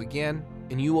into you again,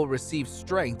 and you will receive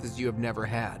strength as you have never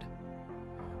had.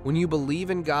 When you believe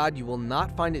in God, you will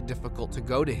not find it difficult to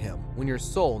go to him when your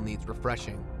soul needs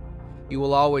refreshing. You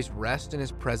will always rest in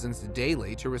his presence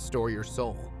daily to restore your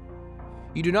soul.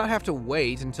 You do not have to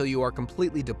wait until you are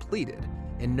completely depleted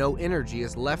and no energy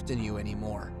is left in you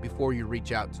anymore before you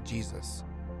reach out to Jesus.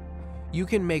 You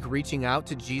can make reaching out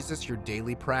to Jesus your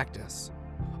daily practice.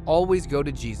 Always go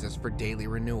to Jesus for daily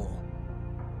renewal.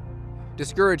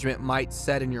 Discouragement might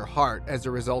set in your heart as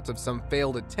a result of some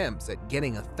failed attempts at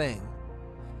getting a thing.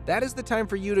 That is the time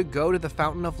for you to go to the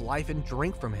fountain of life and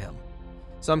drink from him.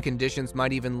 Some conditions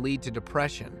might even lead to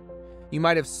depression. You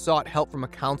might have sought help from a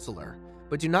counselor,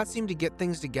 but do not seem to get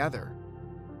things together.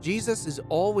 Jesus is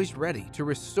always ready to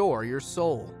restore your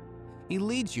soul. He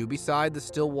leads you beside the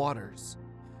still waters.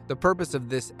 The purpose of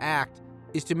this act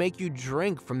is to make you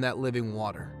drink from that living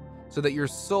water, so that your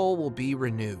soul will be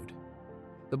renewed.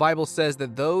 The Bible says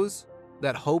that those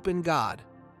that hope in God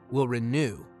will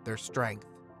renew their strength.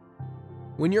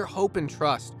 When your hope and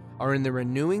trust are in the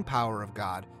renewing power of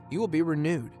God, you will be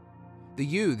renewed. The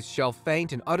youths shall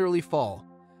faint and utterly fall,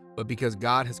 but because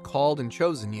God has called and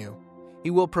chosen you, he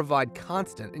will provide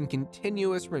constant and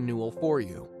continuous renewal for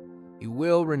you. He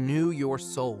will renew your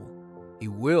soul. He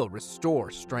will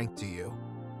restore strength to you.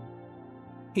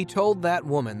 He told that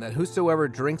woman that whosoever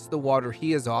drinks the water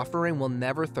he is offering will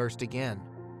never thirst again.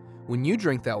 When you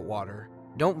drink that water,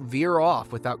 don't veer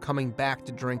off without coming back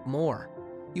to drink more.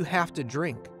 You have to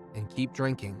drink and keep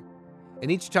drinking.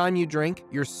 And each time you drink,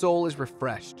 your soul is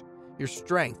refreshed, your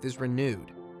strength is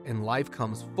renewed, and life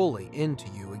comes fully into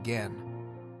you again.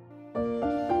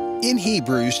 In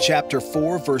Hebrews chapter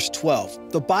 4, verse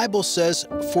 12, the Bible says,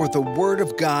 "For the word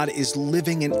of God is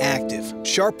living and active,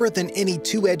 sharper than any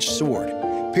two-edged sword,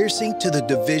 piercing to the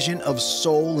division of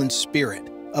soul and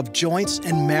spirit, of joints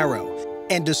and marrow,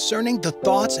 and discerning the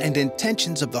thoughts and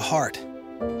intentions of the heart."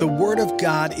 The word of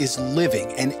God is living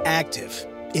and active.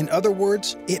 In other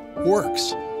words, it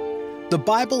works. The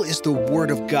Bible is the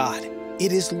word of God.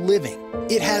 It is living.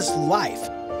 It has life.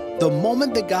 The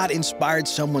moment that God inspired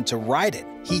someone to write it,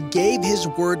 he gave his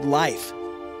word life.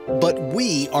 But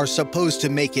we are supposed to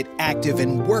make it active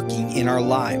and working in our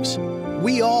lives.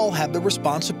 We all have the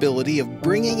responsibility of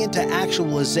bringing into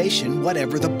actualization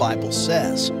whatever the Bible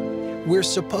says. We're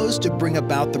supposed to bring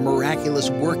about the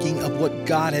miraculous working of what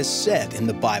God has said in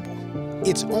the Bible.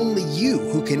 It's only you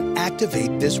who can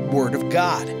activate this Word of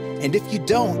God. And if you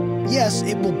don't, yes,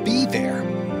 it will be there.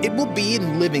 It will be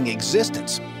in living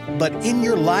existence. But in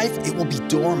your life, it will be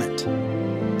dormant.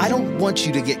 I don't want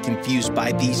you to get confused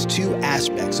by these two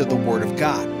aspects of the Word of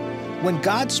God. When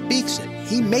God speaks it,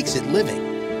 he makes it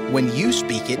living. When you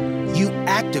speak it, you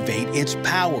activate its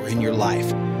power in your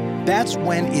life. That's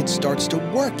when it starts to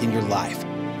work in your life.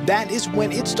 That is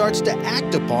when it starts to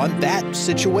act upon that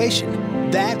situation.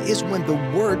 That is when the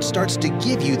Word starts to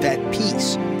give you that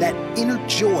peace, that inner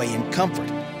joy and comfort,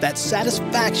 that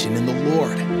satisfaction in the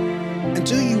Lord.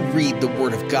 Until you read the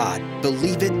Word of God,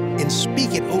 believe it, and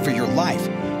speak it over your life,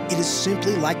 it is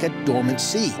simply like a dormant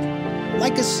seed,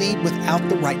 like a seed without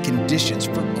the right conditions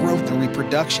for growth and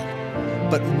reproduction.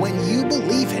 But when you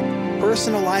believe it,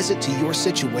 personalize it to your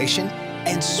situation,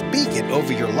 and speak it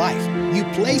over your life, you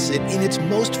place it in its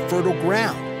most fertile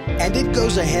ground, and it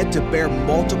goes ahead to bear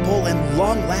multiple and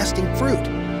long-lasting fruit.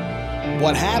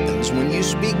 What happens when you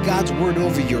speak God's Word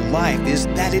over your life is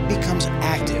that it becomes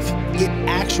active. It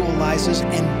actualizes,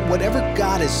 and whatever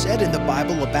God has said in the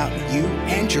Bible about you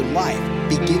and your life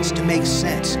begins to make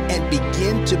sense and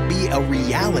begin to be a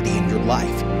reality in your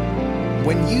life.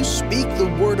 When you speak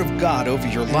the Word of God over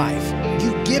your life,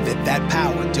 you give it that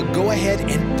power to go ahead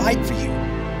and fight for you.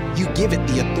 You give it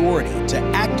the authority to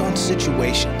act on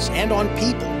situations and on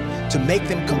people to make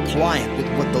them compliant with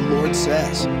what the Lord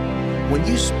says. When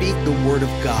you speak the Word of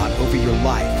God over your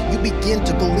life, you begin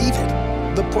to believe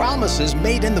it. The promises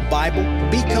made in the Bible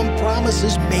become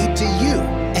promises made to you,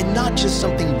 and not just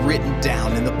something written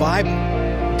down in the Bible.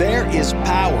 There is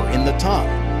power in the tongue.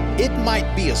 It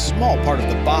might be a small part of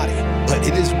the body, but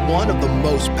it is one of the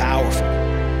most powerful.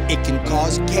 It can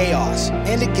cause chaos,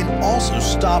 and it can also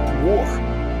stop war.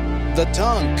 The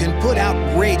tongue can put out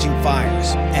raging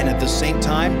fires, and at the same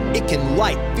time, it can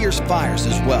light fierce fires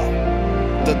as well.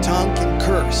 The tongue can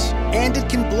curse, and it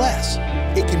can bless.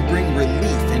 It can bring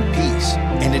relief and peace,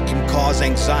 and it can cause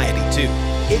anxiety too.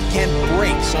 It can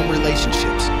break some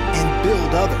relationships and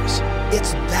build others.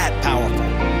 It's that powerful.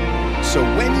 So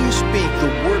when you speak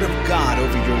the Word of God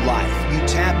over your life, you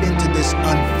tap into this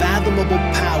unfathomable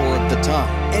power of the tongue,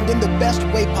 and in the best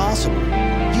way possible.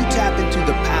 You tap into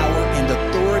the power and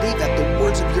authority that the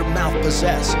words of your mouth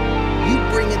possess. You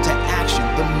bring into action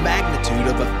the magnitude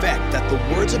of effect that the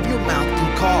words of your mouth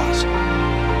can cause.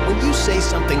 When you say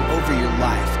something over your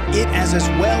life, it as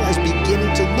well as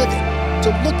beginning to live it, to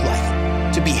look like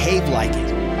it, to behave like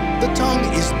it. The tongue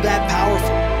is that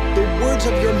powerful. The words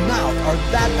of your mouth are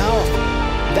that powerful.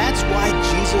 That's why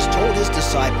Jesus told his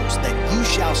disciples that you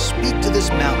shall speak to this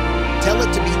mountain, tell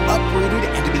it to be uprooted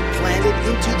and to be planted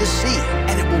into the sea,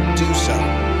 and it will do so.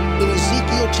 In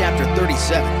Ezekiel chapter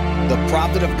 37, the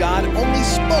prophet of God only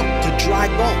spoke to dry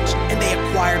bones, and they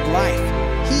acquired life.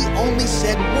 He only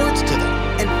said words to them,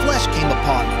 and flesh came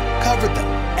upon them, covered them,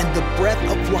 and the breath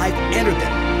of life entered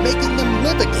them, making them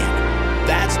live again.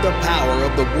 That's the power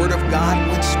of the Word of God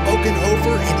when spoken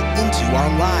over and into our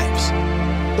lives.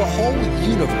 The whole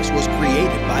universe was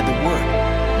created by the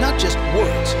Word. Not just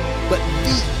words, but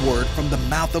the Word from the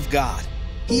mouth of God.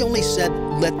 He only said,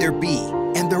 "Let there be,"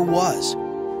 and there was.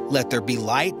 Let there be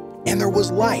light, and there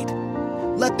was light.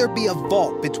 Let there be a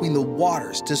vault between the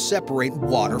waters to separate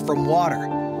water from water.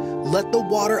 Let the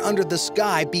water under the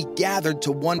sky be gathered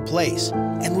to one place,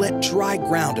 and let dry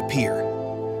ground appear.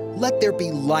 Let there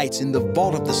be lights in the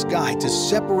vault of the sky to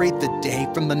separate the day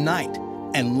from the night,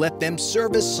 and let them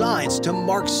serve as signs to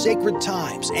mark sacred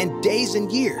times and days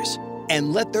and years.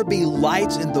 And let there be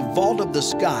lights in the vault of the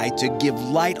sky to give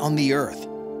light on the earth.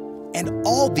 And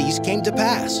all these came to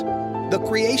pass. The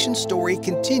creation story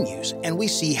continues, and we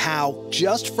see how,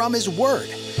 just from His Word,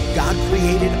 God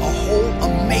created a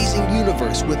whole amazing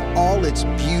universe with all its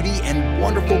beauty and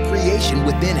wonderful creation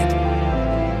within it.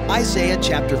 Isaiah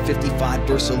chapter 55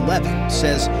 verse 11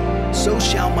 says, "So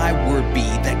shall my word be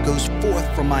that goes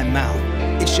forth from my mouth.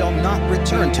 It shall not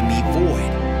return to me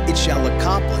void. It shall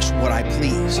accomplish what I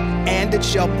please, and it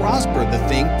shall prosper the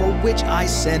thing for which I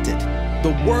sent it."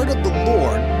 The word of the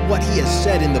Lord, what He has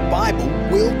said in the Bible,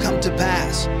 will come to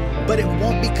pass. But it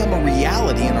won't become a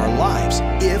reality in our lives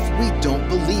if we don't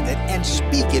believe it and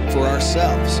speak it for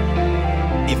ourselves.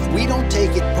 If we don't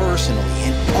take it personally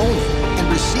and own it and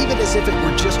receive it as if it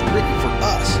were just written for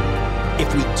us,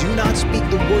 if we do not speak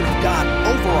the Word of God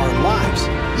over our lives,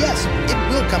 yes, it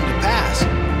will come to pass,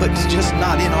 but it's just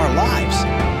not in our lives.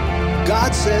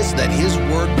 God says that His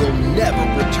Word will never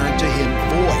return to Him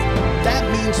void. That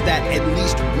means that at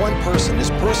least one person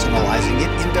is personalizing it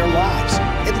in their lives.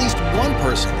 At least one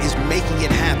person is making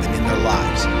it happen in their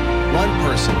lives. One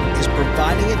person is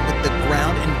providing it with the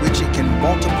ground in which it can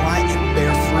multiply and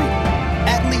bear fruit.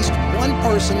 At least one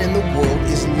person in the world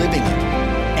is living it.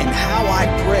 And how I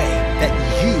pray that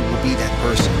you will be that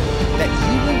person, that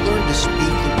you will learn to speak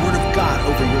the Word of God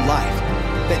over your life,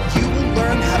 that you will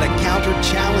learn how to counter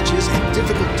challenges and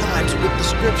difficult times with the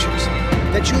Scriptures,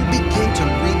 that you'll begin to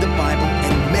read the Bible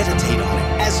and meditate on it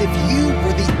as if you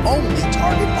were the only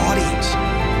target audience,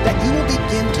 that you will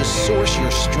begin to source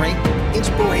your strength,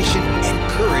 inspiration, and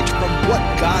courage from what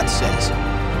God says.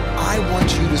 I want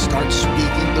you to start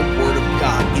speaking the Word of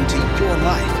God into your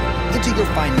life, into your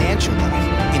financial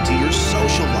life, into your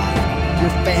social life,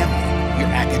 your family,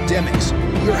 your academics,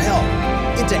 your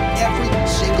health, into every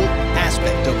single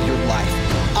aspect of your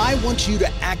life. I want you to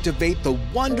activate the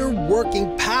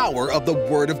wonder-working power of the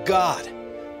Word of God.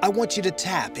 I want you to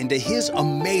tap into His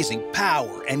amazing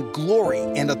power and glory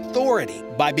and authority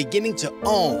by beginning to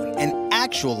own and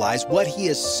actualize what He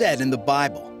has said in the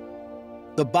Bible.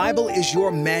 The Bible is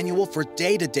your manual for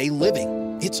day-to-day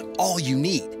living. It's all you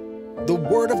need. The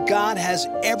Word of God has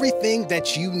everything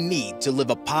that you need to live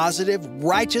a positive,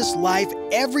 righteous life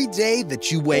every day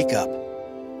that you wake up.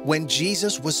 When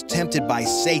Jesus was tempted by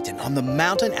Satan on the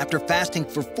mountain after fasting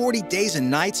for 40 days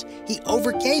and nights, He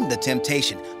overcame the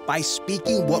temptation by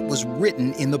speaking what was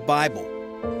written in the Bible.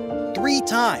 3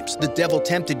 times the devil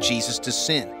tempted Jesus to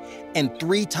sin, and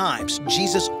 3 times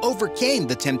Jesus overcame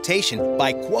the temptation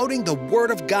by quoting the Word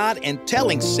of God and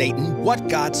telling Satan what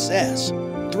God says.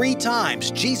 3 times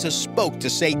Jesus spoke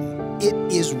to Satan, "It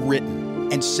is written,"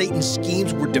 and Satan's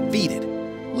schemes were defeated.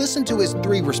 Listen to his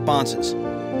 3 responses.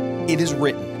 It is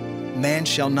written, man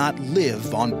shall not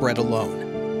live on bread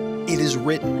alone. It is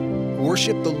written,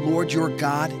 worship the Lord your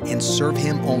God and serve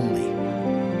Him only.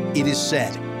 It is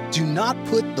said, do not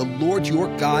put the Lord your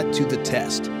God to the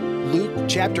test. Luke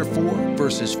chapter 4,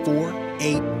 verses 4,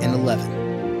 8, and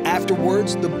 11.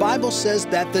 Afterwards, the Bible says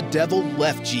that the devil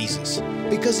left Jesus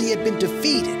because he had been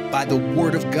defeated by the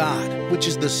Word of God, which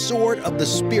is the sword of the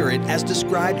Spirit as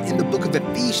described in the book of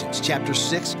Ephesians chapter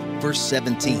 6, verse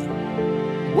 17.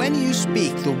 When you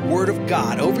speak the Word of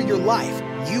God over your life,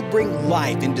 you bring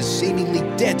life into seemingly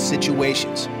dead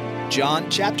situations. John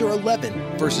chapter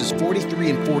 11, verses 43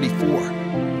 and 44.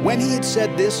 When He had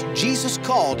said this, Jesus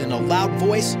called in a loud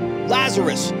voice,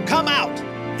 Lazarus, come out!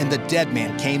 And the dead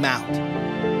man came out.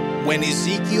 When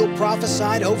Ezekiel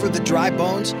prophesied over the dry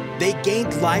bones, they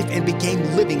gained life and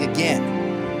became living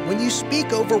again. When you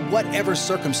speak over whatever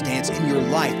circumstance in your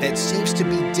life that seems to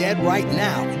be dead right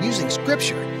now using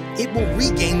Scripture, it will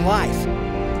regain life.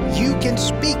 You can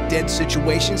speak dead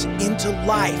situations into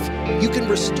life. You can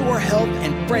restore health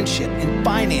and friendship and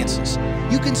finances.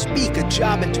 You can speak a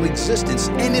job into existence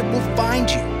and it will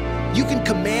find you. You can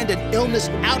command an illness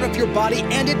out of your body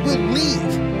and it will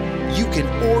leave. You can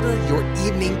order your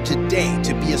evening today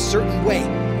to be a certain way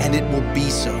and it will be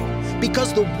so.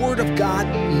 Because the Word of God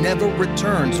never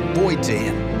returns void to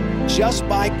Him. Just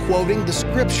by quoting the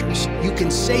Scriptures, you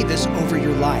can say this over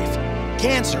your life.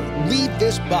 Cancer, leave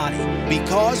this body,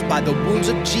 because by the wounds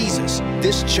of Jesus,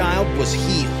 this child was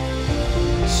healed.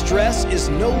 Stress is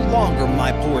no longer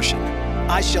my portion.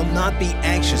 I shall not be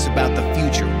anxious about the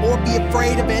future or be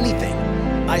afraid of anything.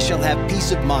 I shall have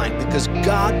peace of mind because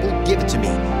God will give it to me,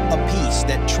 a peace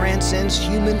that transcends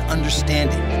human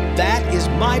understanding. That is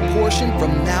my portion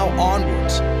from now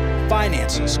onwards.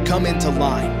 Finances come into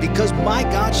line because my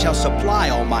God shall supply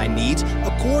all my needs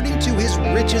according to His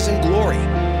riches and glory.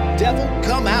 Devil,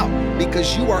 come out,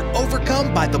 because you are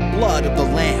overcome by the blood of the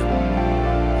Lamb.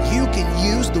 You can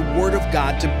use the Word of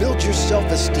God to build your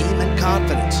self-esteem and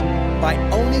confidence by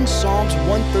owning Psalms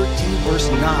 113, verse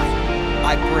 9.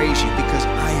 I praise you because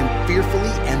I am fearfully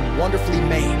and wonderfully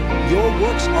made. Your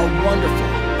works are wonderful.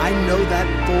 I know that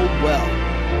full well.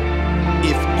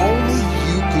 If only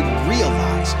you could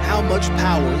realize how much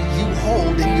power you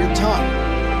hold in your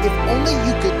tongue. If only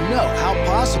you could know how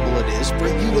possible it is for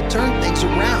you to turn things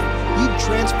around, you'd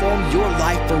transform your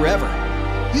life forever.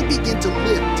 You'd begin to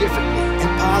live differently and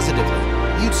positively.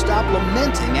 You'd stop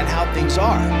lamenting at how things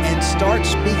are and start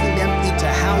speaking them into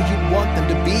how you want them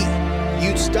to be.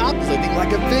 You'd stop living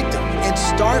like a victim and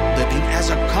start living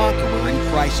as a conqueror in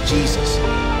Christ Jesus.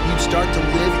 You'd start to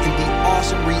live in the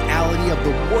awesome reality of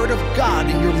the Word of God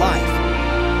in your life.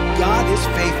 God is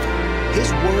faithful. His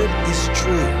Word is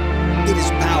true. It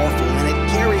is powerful and it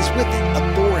carries with it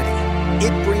authority.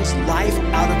 It brings life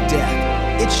out of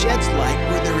death. It sheds light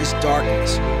where there is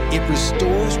darkness. It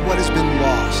restores what has been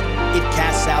lost. It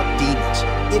casts out demons.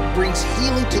 It brings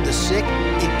healing to the sick.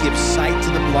 It gives sight to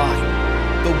the blind.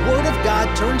 The Word of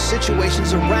God turns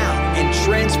situations around and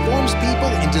transforms people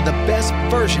into the best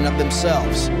version of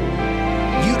themselves.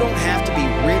 You don't have to be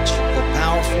rich or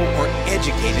powerful or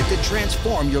educated to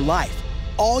transform your life.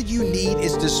 All you need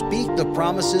is to speak the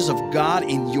promises of God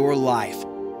in your life.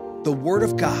 The Word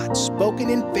of God,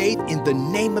 spoken in faith in the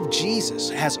name of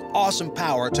Jesus, has awesome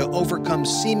power to overcome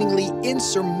seemingly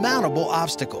insurmountable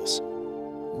obstacles.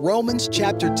 Romans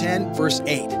chapter 10, verse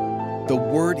 8. The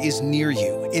Word is near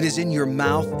you. It is in your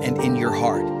mouth and in your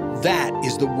heart. That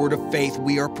is the word of faith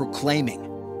we are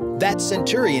proclaiming. That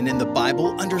centurion in the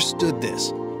Bible understood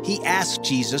this. He asked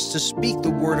Jesus to speak the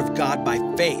Word of God by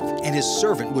faith, and his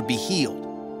servant would be healed.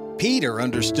 Peter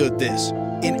understood this.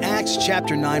 In Acts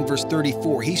chapter 9, verse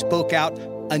 34, he spoke out,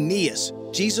 Aeneas,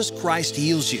 Jesus Christ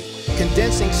heals you,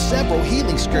 condensing several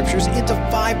healing scriptures into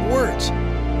 5 words.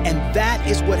 And that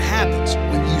is what happens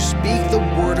when you speak the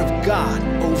Word of God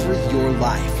over your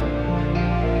life.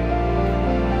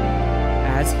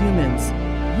 As humans,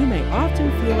 you may often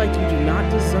feel like you do not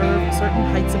deserve certain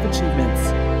heights of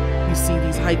achievements. You see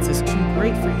these heights as too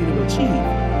great for you to achieve.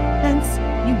 Hence,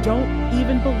 you don't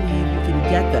even believe you can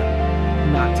get them,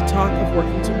 not to talk of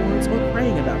working towards or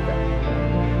praying about them.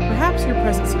 Perhaps your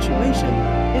present situation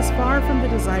is far from the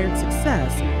desired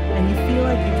success, and you feel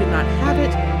like you cannot have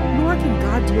it, nor can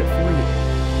God do it for you.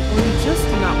 Or you just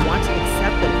do not want to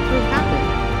accept that it could happen,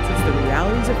 since the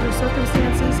realities of your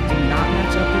circumstances do not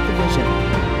match up with the vision.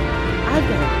 I've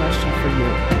got a question for you.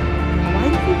 Why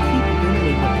do you keep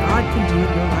limiting what God can do in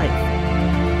your life?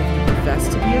 If you profess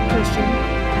to be a Christian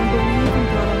and believe in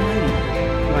God Almighty,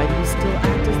 why do you still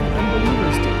act as the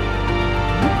unbelievers do?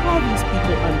 You call these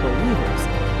people unbelievers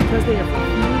because they have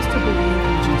refused to believe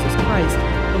in Jesus Christ,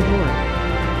 the Lord.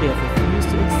 They have refused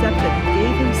to accept that He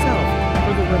gave Himself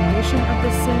for the remission of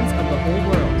the sins of the whole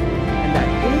world, and that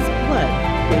His blood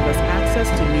gave us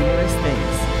access to numerous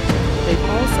things. They've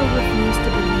also refused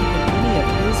to believe in any of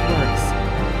His works.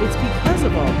 It's because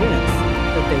of all this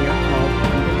that they are called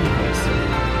unbelievers.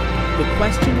 The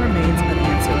question remains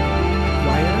unanswered.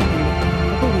 Why are you,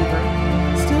 a believer,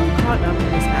 still caught up in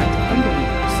this act of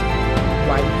unbelievers?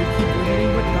 Why do you keep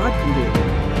limiting what God can do?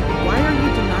 Why are you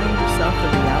denying yourself the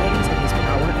realities of His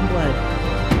power and blood?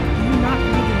 Do you not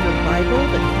read in your Bible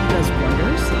that He does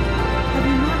wonders? Have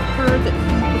you not heard that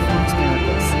He performs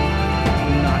miracles? Do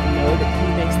you not know that He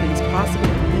makes things possible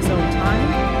in His own time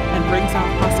and brings out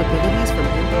possibilities from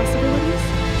impossibilities?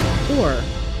 Or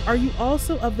are you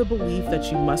also of the belief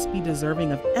that you must be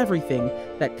deserving of everything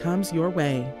that comes your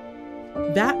way?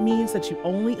 That means that you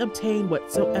only obtain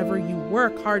whatsoever you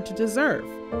work hard to deserve.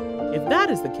 If that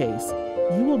is the case,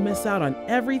 you will miss out on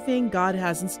everything God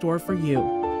has in store for you.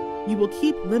 You will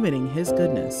keep limiting His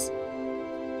goodness.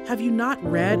 Have you not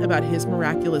read about His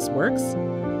miraculous works?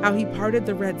 How He parted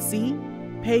the Red Sea,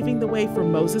 paving the way for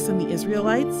Moses and the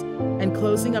Israelites, and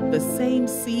closing up the same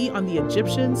sea on the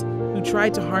Egyptians who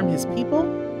tried to harm His people?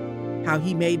 How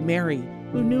He made Mary,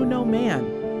 who knew no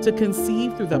man, to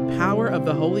conceive through the power of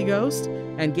the Holy Ghost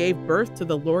and gave birth to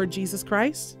the Lord Jesus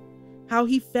Christ? How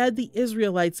He fed the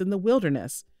Israelites in the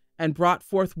wilderness and brought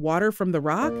forth water from the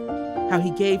rock? How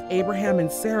He gave Abraham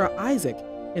and Sarah Isaac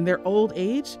in their old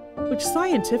age, which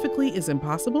scientifically is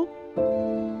impossible?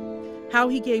 How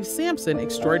He gave Samson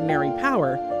extraordinary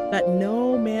power that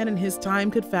no man in his time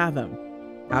could fathom?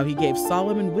 How He gave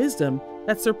Solomon wisdom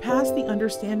that surpassed the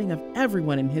understanding of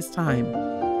everyone in his time?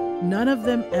 None of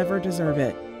them ever deserve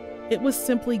it. It was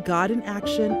simply God in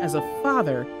action as a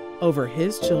father over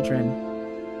His children.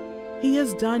 He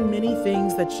has done many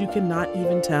things that you cannot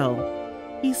even tell.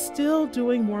 He's still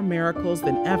doing more miracles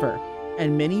than ever,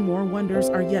 and many more wonders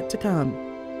are yet to come.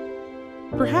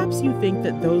 Perhaps you think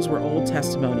that those were old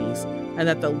testimonies, and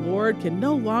that the Lord can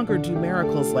no longer do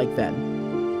miracles like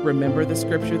them. Remember the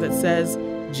scripture that says,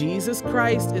 Jesus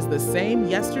Christ is the same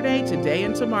yesterday, today,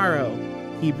 and tomorrow.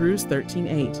 Hebrews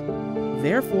 13:8.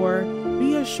 Therefore,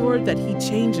 be assured that He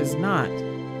changes not.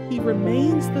 He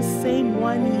remains the same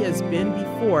one He has been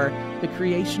before the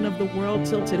creation of the world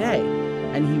till today,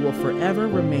 and He will forever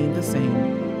remain the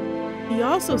same. He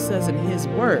also says in His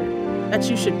word that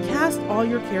you should cast all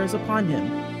your cares upon Him,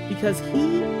 because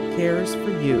He cares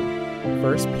for you.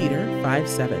 1 Peter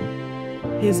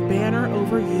 5:7. His banner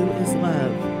over you is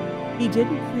love. He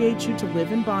didn't create you to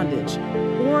live in bondage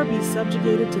or be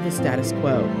subjugated to the status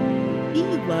quo. He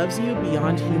loves you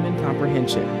beyond human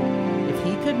comprehension. If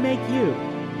He could make you,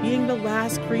 being the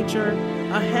last creature,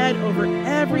 ahead over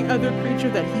every other creature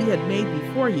that He had made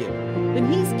before you,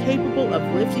 then He's capable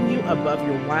of lifting you above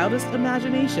your wildest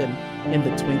imagination in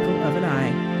the twinkle of an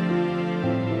eye.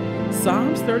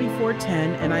 Psalms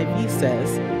 34:10 NIV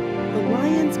says, "The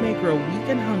lions may grow weak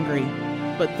and hungry,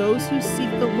 but those who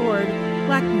seek the Lord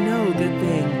lack no good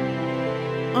thing."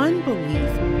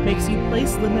 Unbelief makes you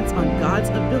place limits on God's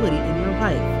ability in your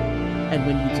life. And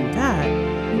when you do that,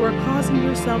 you are causing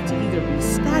yourself to either be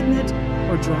stagnant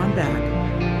or drawn back.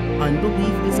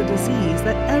 Unbelief is a disease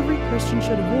that every Christian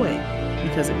should avoid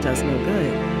because it does no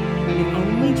good. It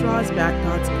only draws back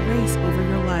God's grace over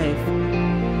your life.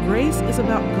 Grace is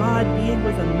about God being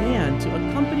with a man to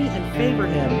accompany and favor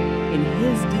him in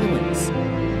His dealings.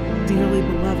 Dearly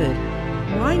beloved,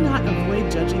 why not avoid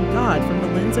judging God from the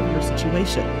lens of your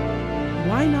situation?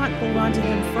 Why not hold on to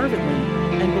Him fervently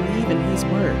and believe in His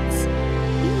words?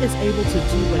 He is able to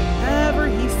do whatever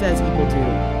He says He will do.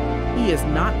 He is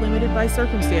not limited by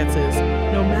circumstances,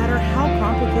 no matter how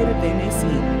complicated they may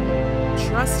seem.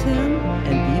 trust Him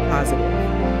and be positive.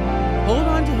 Hold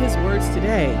on to His words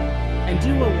today and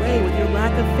do away with your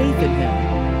lack of faith in Him.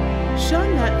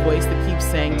 Shun that voice that keeps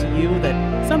saying to you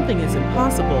that something is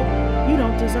impossible, you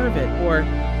don't deserve it, or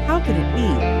how can it be?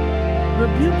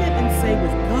 Rebuke it and say,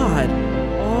 with God,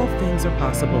 all things are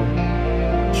possible.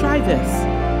 Try this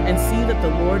and see that the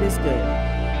Lord is good.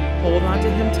 Hold on to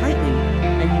Him tightly,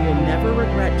 and you will never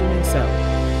regret doing so.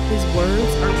 His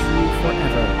words are true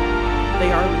forever. They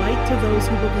are light to those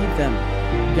who believe them,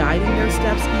 guiding their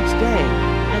steps each day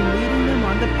and leading them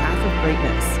on the path of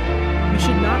greatness. You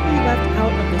should not be left out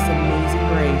of this amazing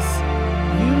grace.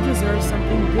 You deserve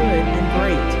something good and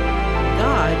great.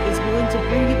 God is willing to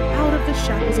bring you out of the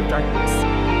shackles of darkness.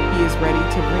 He is ready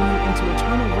to bring you into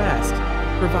eternal rest,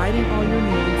 providing all your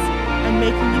needs and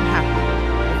making you happy,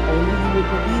 if only you would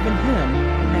believe in Him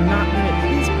and not limit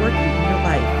His working in your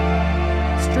life.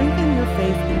 Strengthen your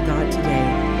faith in God today.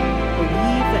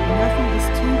 Believe that nothing is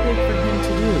too big for Him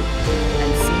to do, and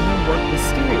see Him work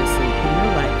mysteriously in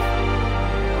your life.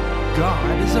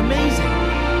 God is amazing.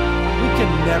 We can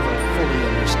never fully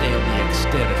understand the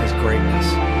extent of His greatness.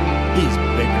 He's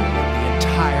bigger than the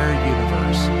entire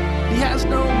universe. He has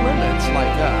no limits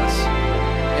like us.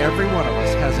 Every one of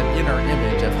us has an inner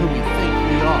image of who we think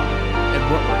we are and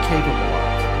what we're capable of.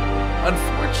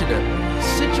 Unfortunately,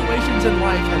 situations in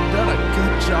life have done a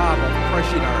good job of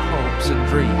crushing our hopes and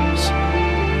dreams.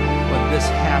 When this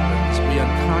happens, we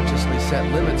unconsciously set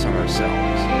limits on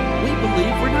ourselves. We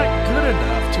believe we're not good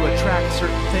enough to attract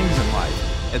certain things in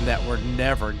life, and that we're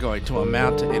never going to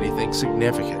amount to anything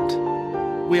significant.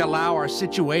 We allow our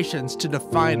situations to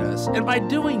define us, and by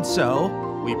doing so,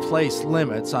 we place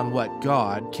limits on what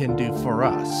God can do for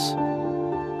us.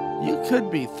 You could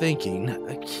be thinking,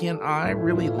 can I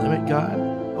really limit God?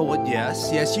 Oh, well,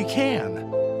 yes, you can.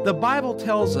 The Bible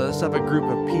tells us of a group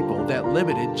of people that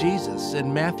limited Jesus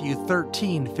in Matthew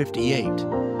 13:58,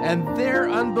 and their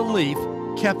unbelief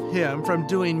kept Him from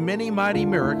doing many mighty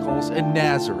miracles in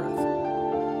Nazareth.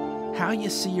 How you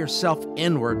see yourself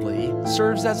inwardly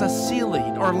serves as a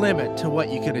ceiling or limit to what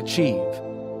you can achieve.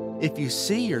 If you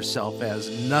see yourself as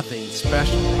nothing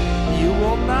special, you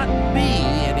will not be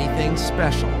anything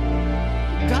special.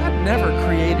 God never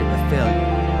created a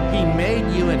failure. He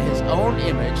made you in His own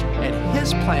image, and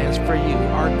His plans for you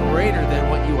are greater than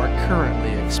what you are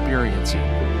currently experiencing.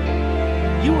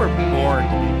 You were born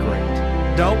to be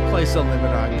great. Don't place a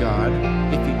limit on God.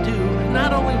 If you do,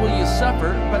 not only will you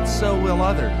suffer, but so will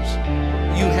others.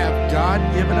 You have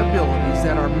God-given abilities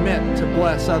that are meant to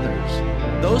bless others.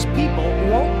 Those people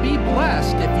won't be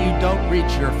blessed if you don't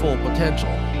reach your full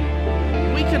potential.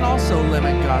 We can also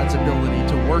limit God's ability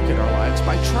to work in our lives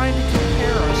by trying to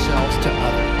compare ourselves to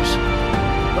others.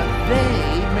 But they,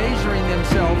 measuring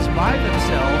themselves by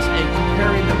themselves and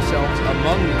comparing themselves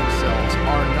among themselves,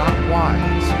 are not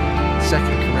wise. 2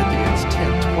 Corinthians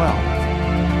 10:12.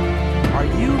 Are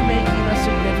you making a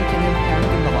significant impact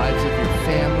in the lives of your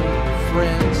family,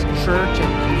 friends, church,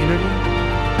 and community?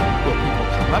 Will people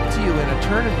come up to you in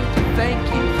eternity to thank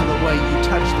you for the way you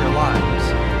touched their lives?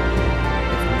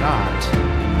 If not,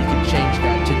 you can change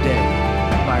that today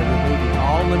by removing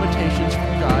all limitations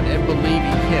from God and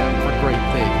believing Him for great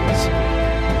things.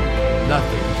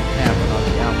 Nothing can happen on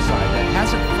the outside that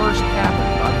hasn't first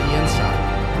happened on the inside.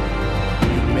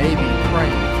 You may be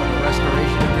praying for the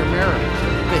restoration of your marriage,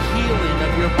 the healing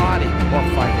of your body, or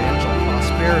financial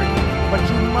prosperity, but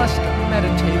you must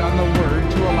meditate on the Word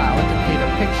to allow it to paint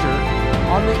a picture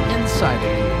on the inside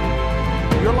of you.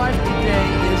 Your life today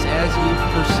is as you've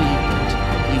perceived it.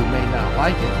 You may not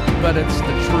like it, but it's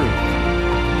the truth.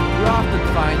 We often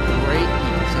find great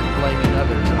ease in blaming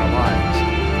others in our lives.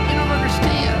 You don't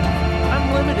understand. I'm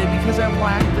limited because I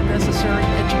lack the necessary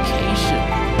education.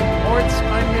 Or it's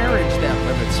my marriage that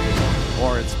limits me.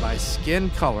 Or it's my skin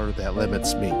color that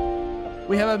limits me.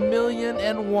 We have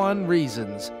 1,000,001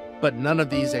 reasons, but none of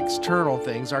these external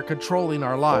things are controlling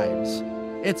our lives.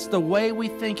 It's the way we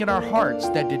think in our hearts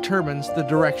that determines the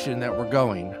direction that we're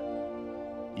going.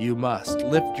 You must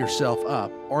lift yourself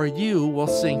up, or you will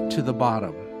sink to the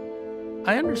bottom.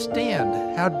 I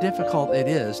understand how difficult it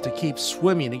is to keep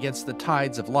swimming against the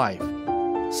tides of life.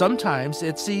 Sometimes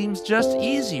it seems just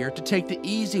easier to take the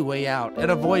easy way out and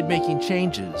avoid making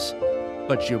changes.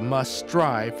 But you must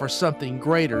strive for something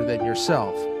greater than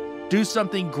yourself. Do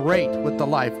something great with the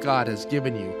life God has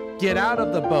given you. Get out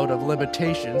of the boat of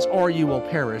limitations, or you will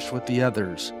perish with the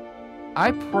others.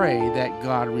 I pray that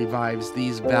God revives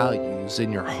these values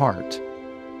in your heart.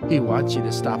 He wants you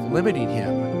to stop limiting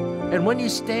Him. And when you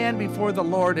stand before the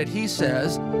Lord and He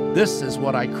says, "This is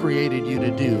what I created you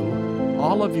to do,"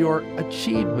 all of your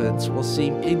achievements will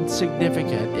seem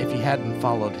insignificant if you hadn't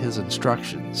followed His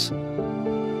instructions.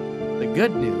 The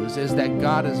good news is that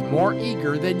God is more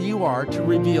eager than you are to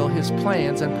reveal His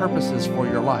plans and purposes for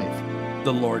your life.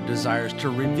 The Lord desires to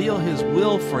reveal His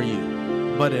will for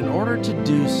you, but in order to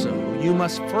do so, you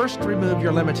must first remove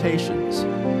your limitations.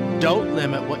 Don't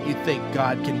limit what you think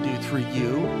God can do through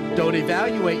you. Don't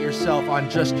evaluate yourself on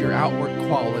just your outward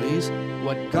qualities.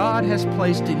 What God has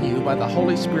placed in you by the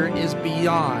Holy Spirit is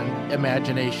beyond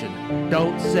imagination.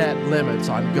 Don't set limits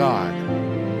on God.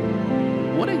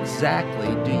 What exactly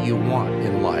do you want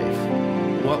in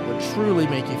life? What would truly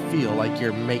make you feel like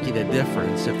you're making a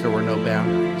difference if there were no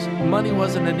boundaries? Money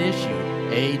wasn't an issue,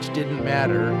 age didn't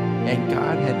matter, and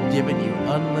God had given you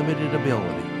unlimited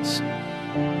abilities.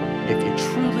 If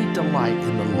you truly delight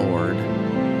in the Lord,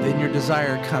 then your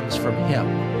desire comes from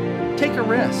Him. Take a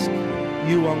risk.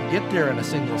 You won't get there in a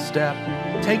single step.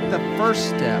 Take the first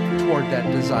step toward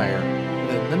that desire,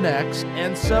 then the next,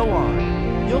 and so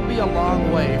on. You'll be a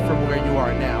long way from where you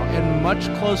are now and much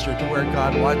closer to where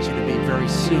God wants you to be very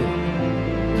soon.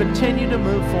 Continue to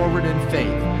move forward in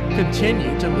faith.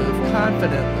 Continue to move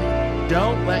confidently.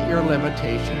 Don't let your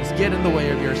limitations get in the way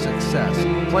of your success.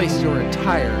 Place your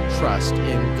entire trust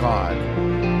in God.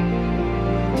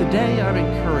 Today, I'm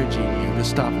encouraging you to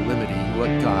stop limiting what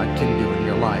God can do in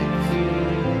your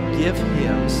life. Give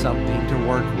Him something to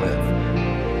work with.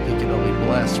 He can only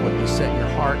bless what you set your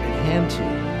heart and hand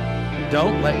to.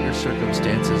 Don't let your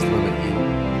circumstances limit you.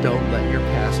 Don't let your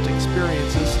past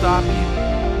experiences stop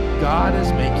you. God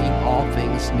is making all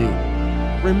things new.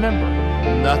 Remember,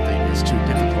 nothing is too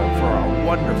difficult for our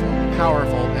wonderful,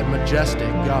 powerful, and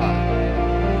majestic God.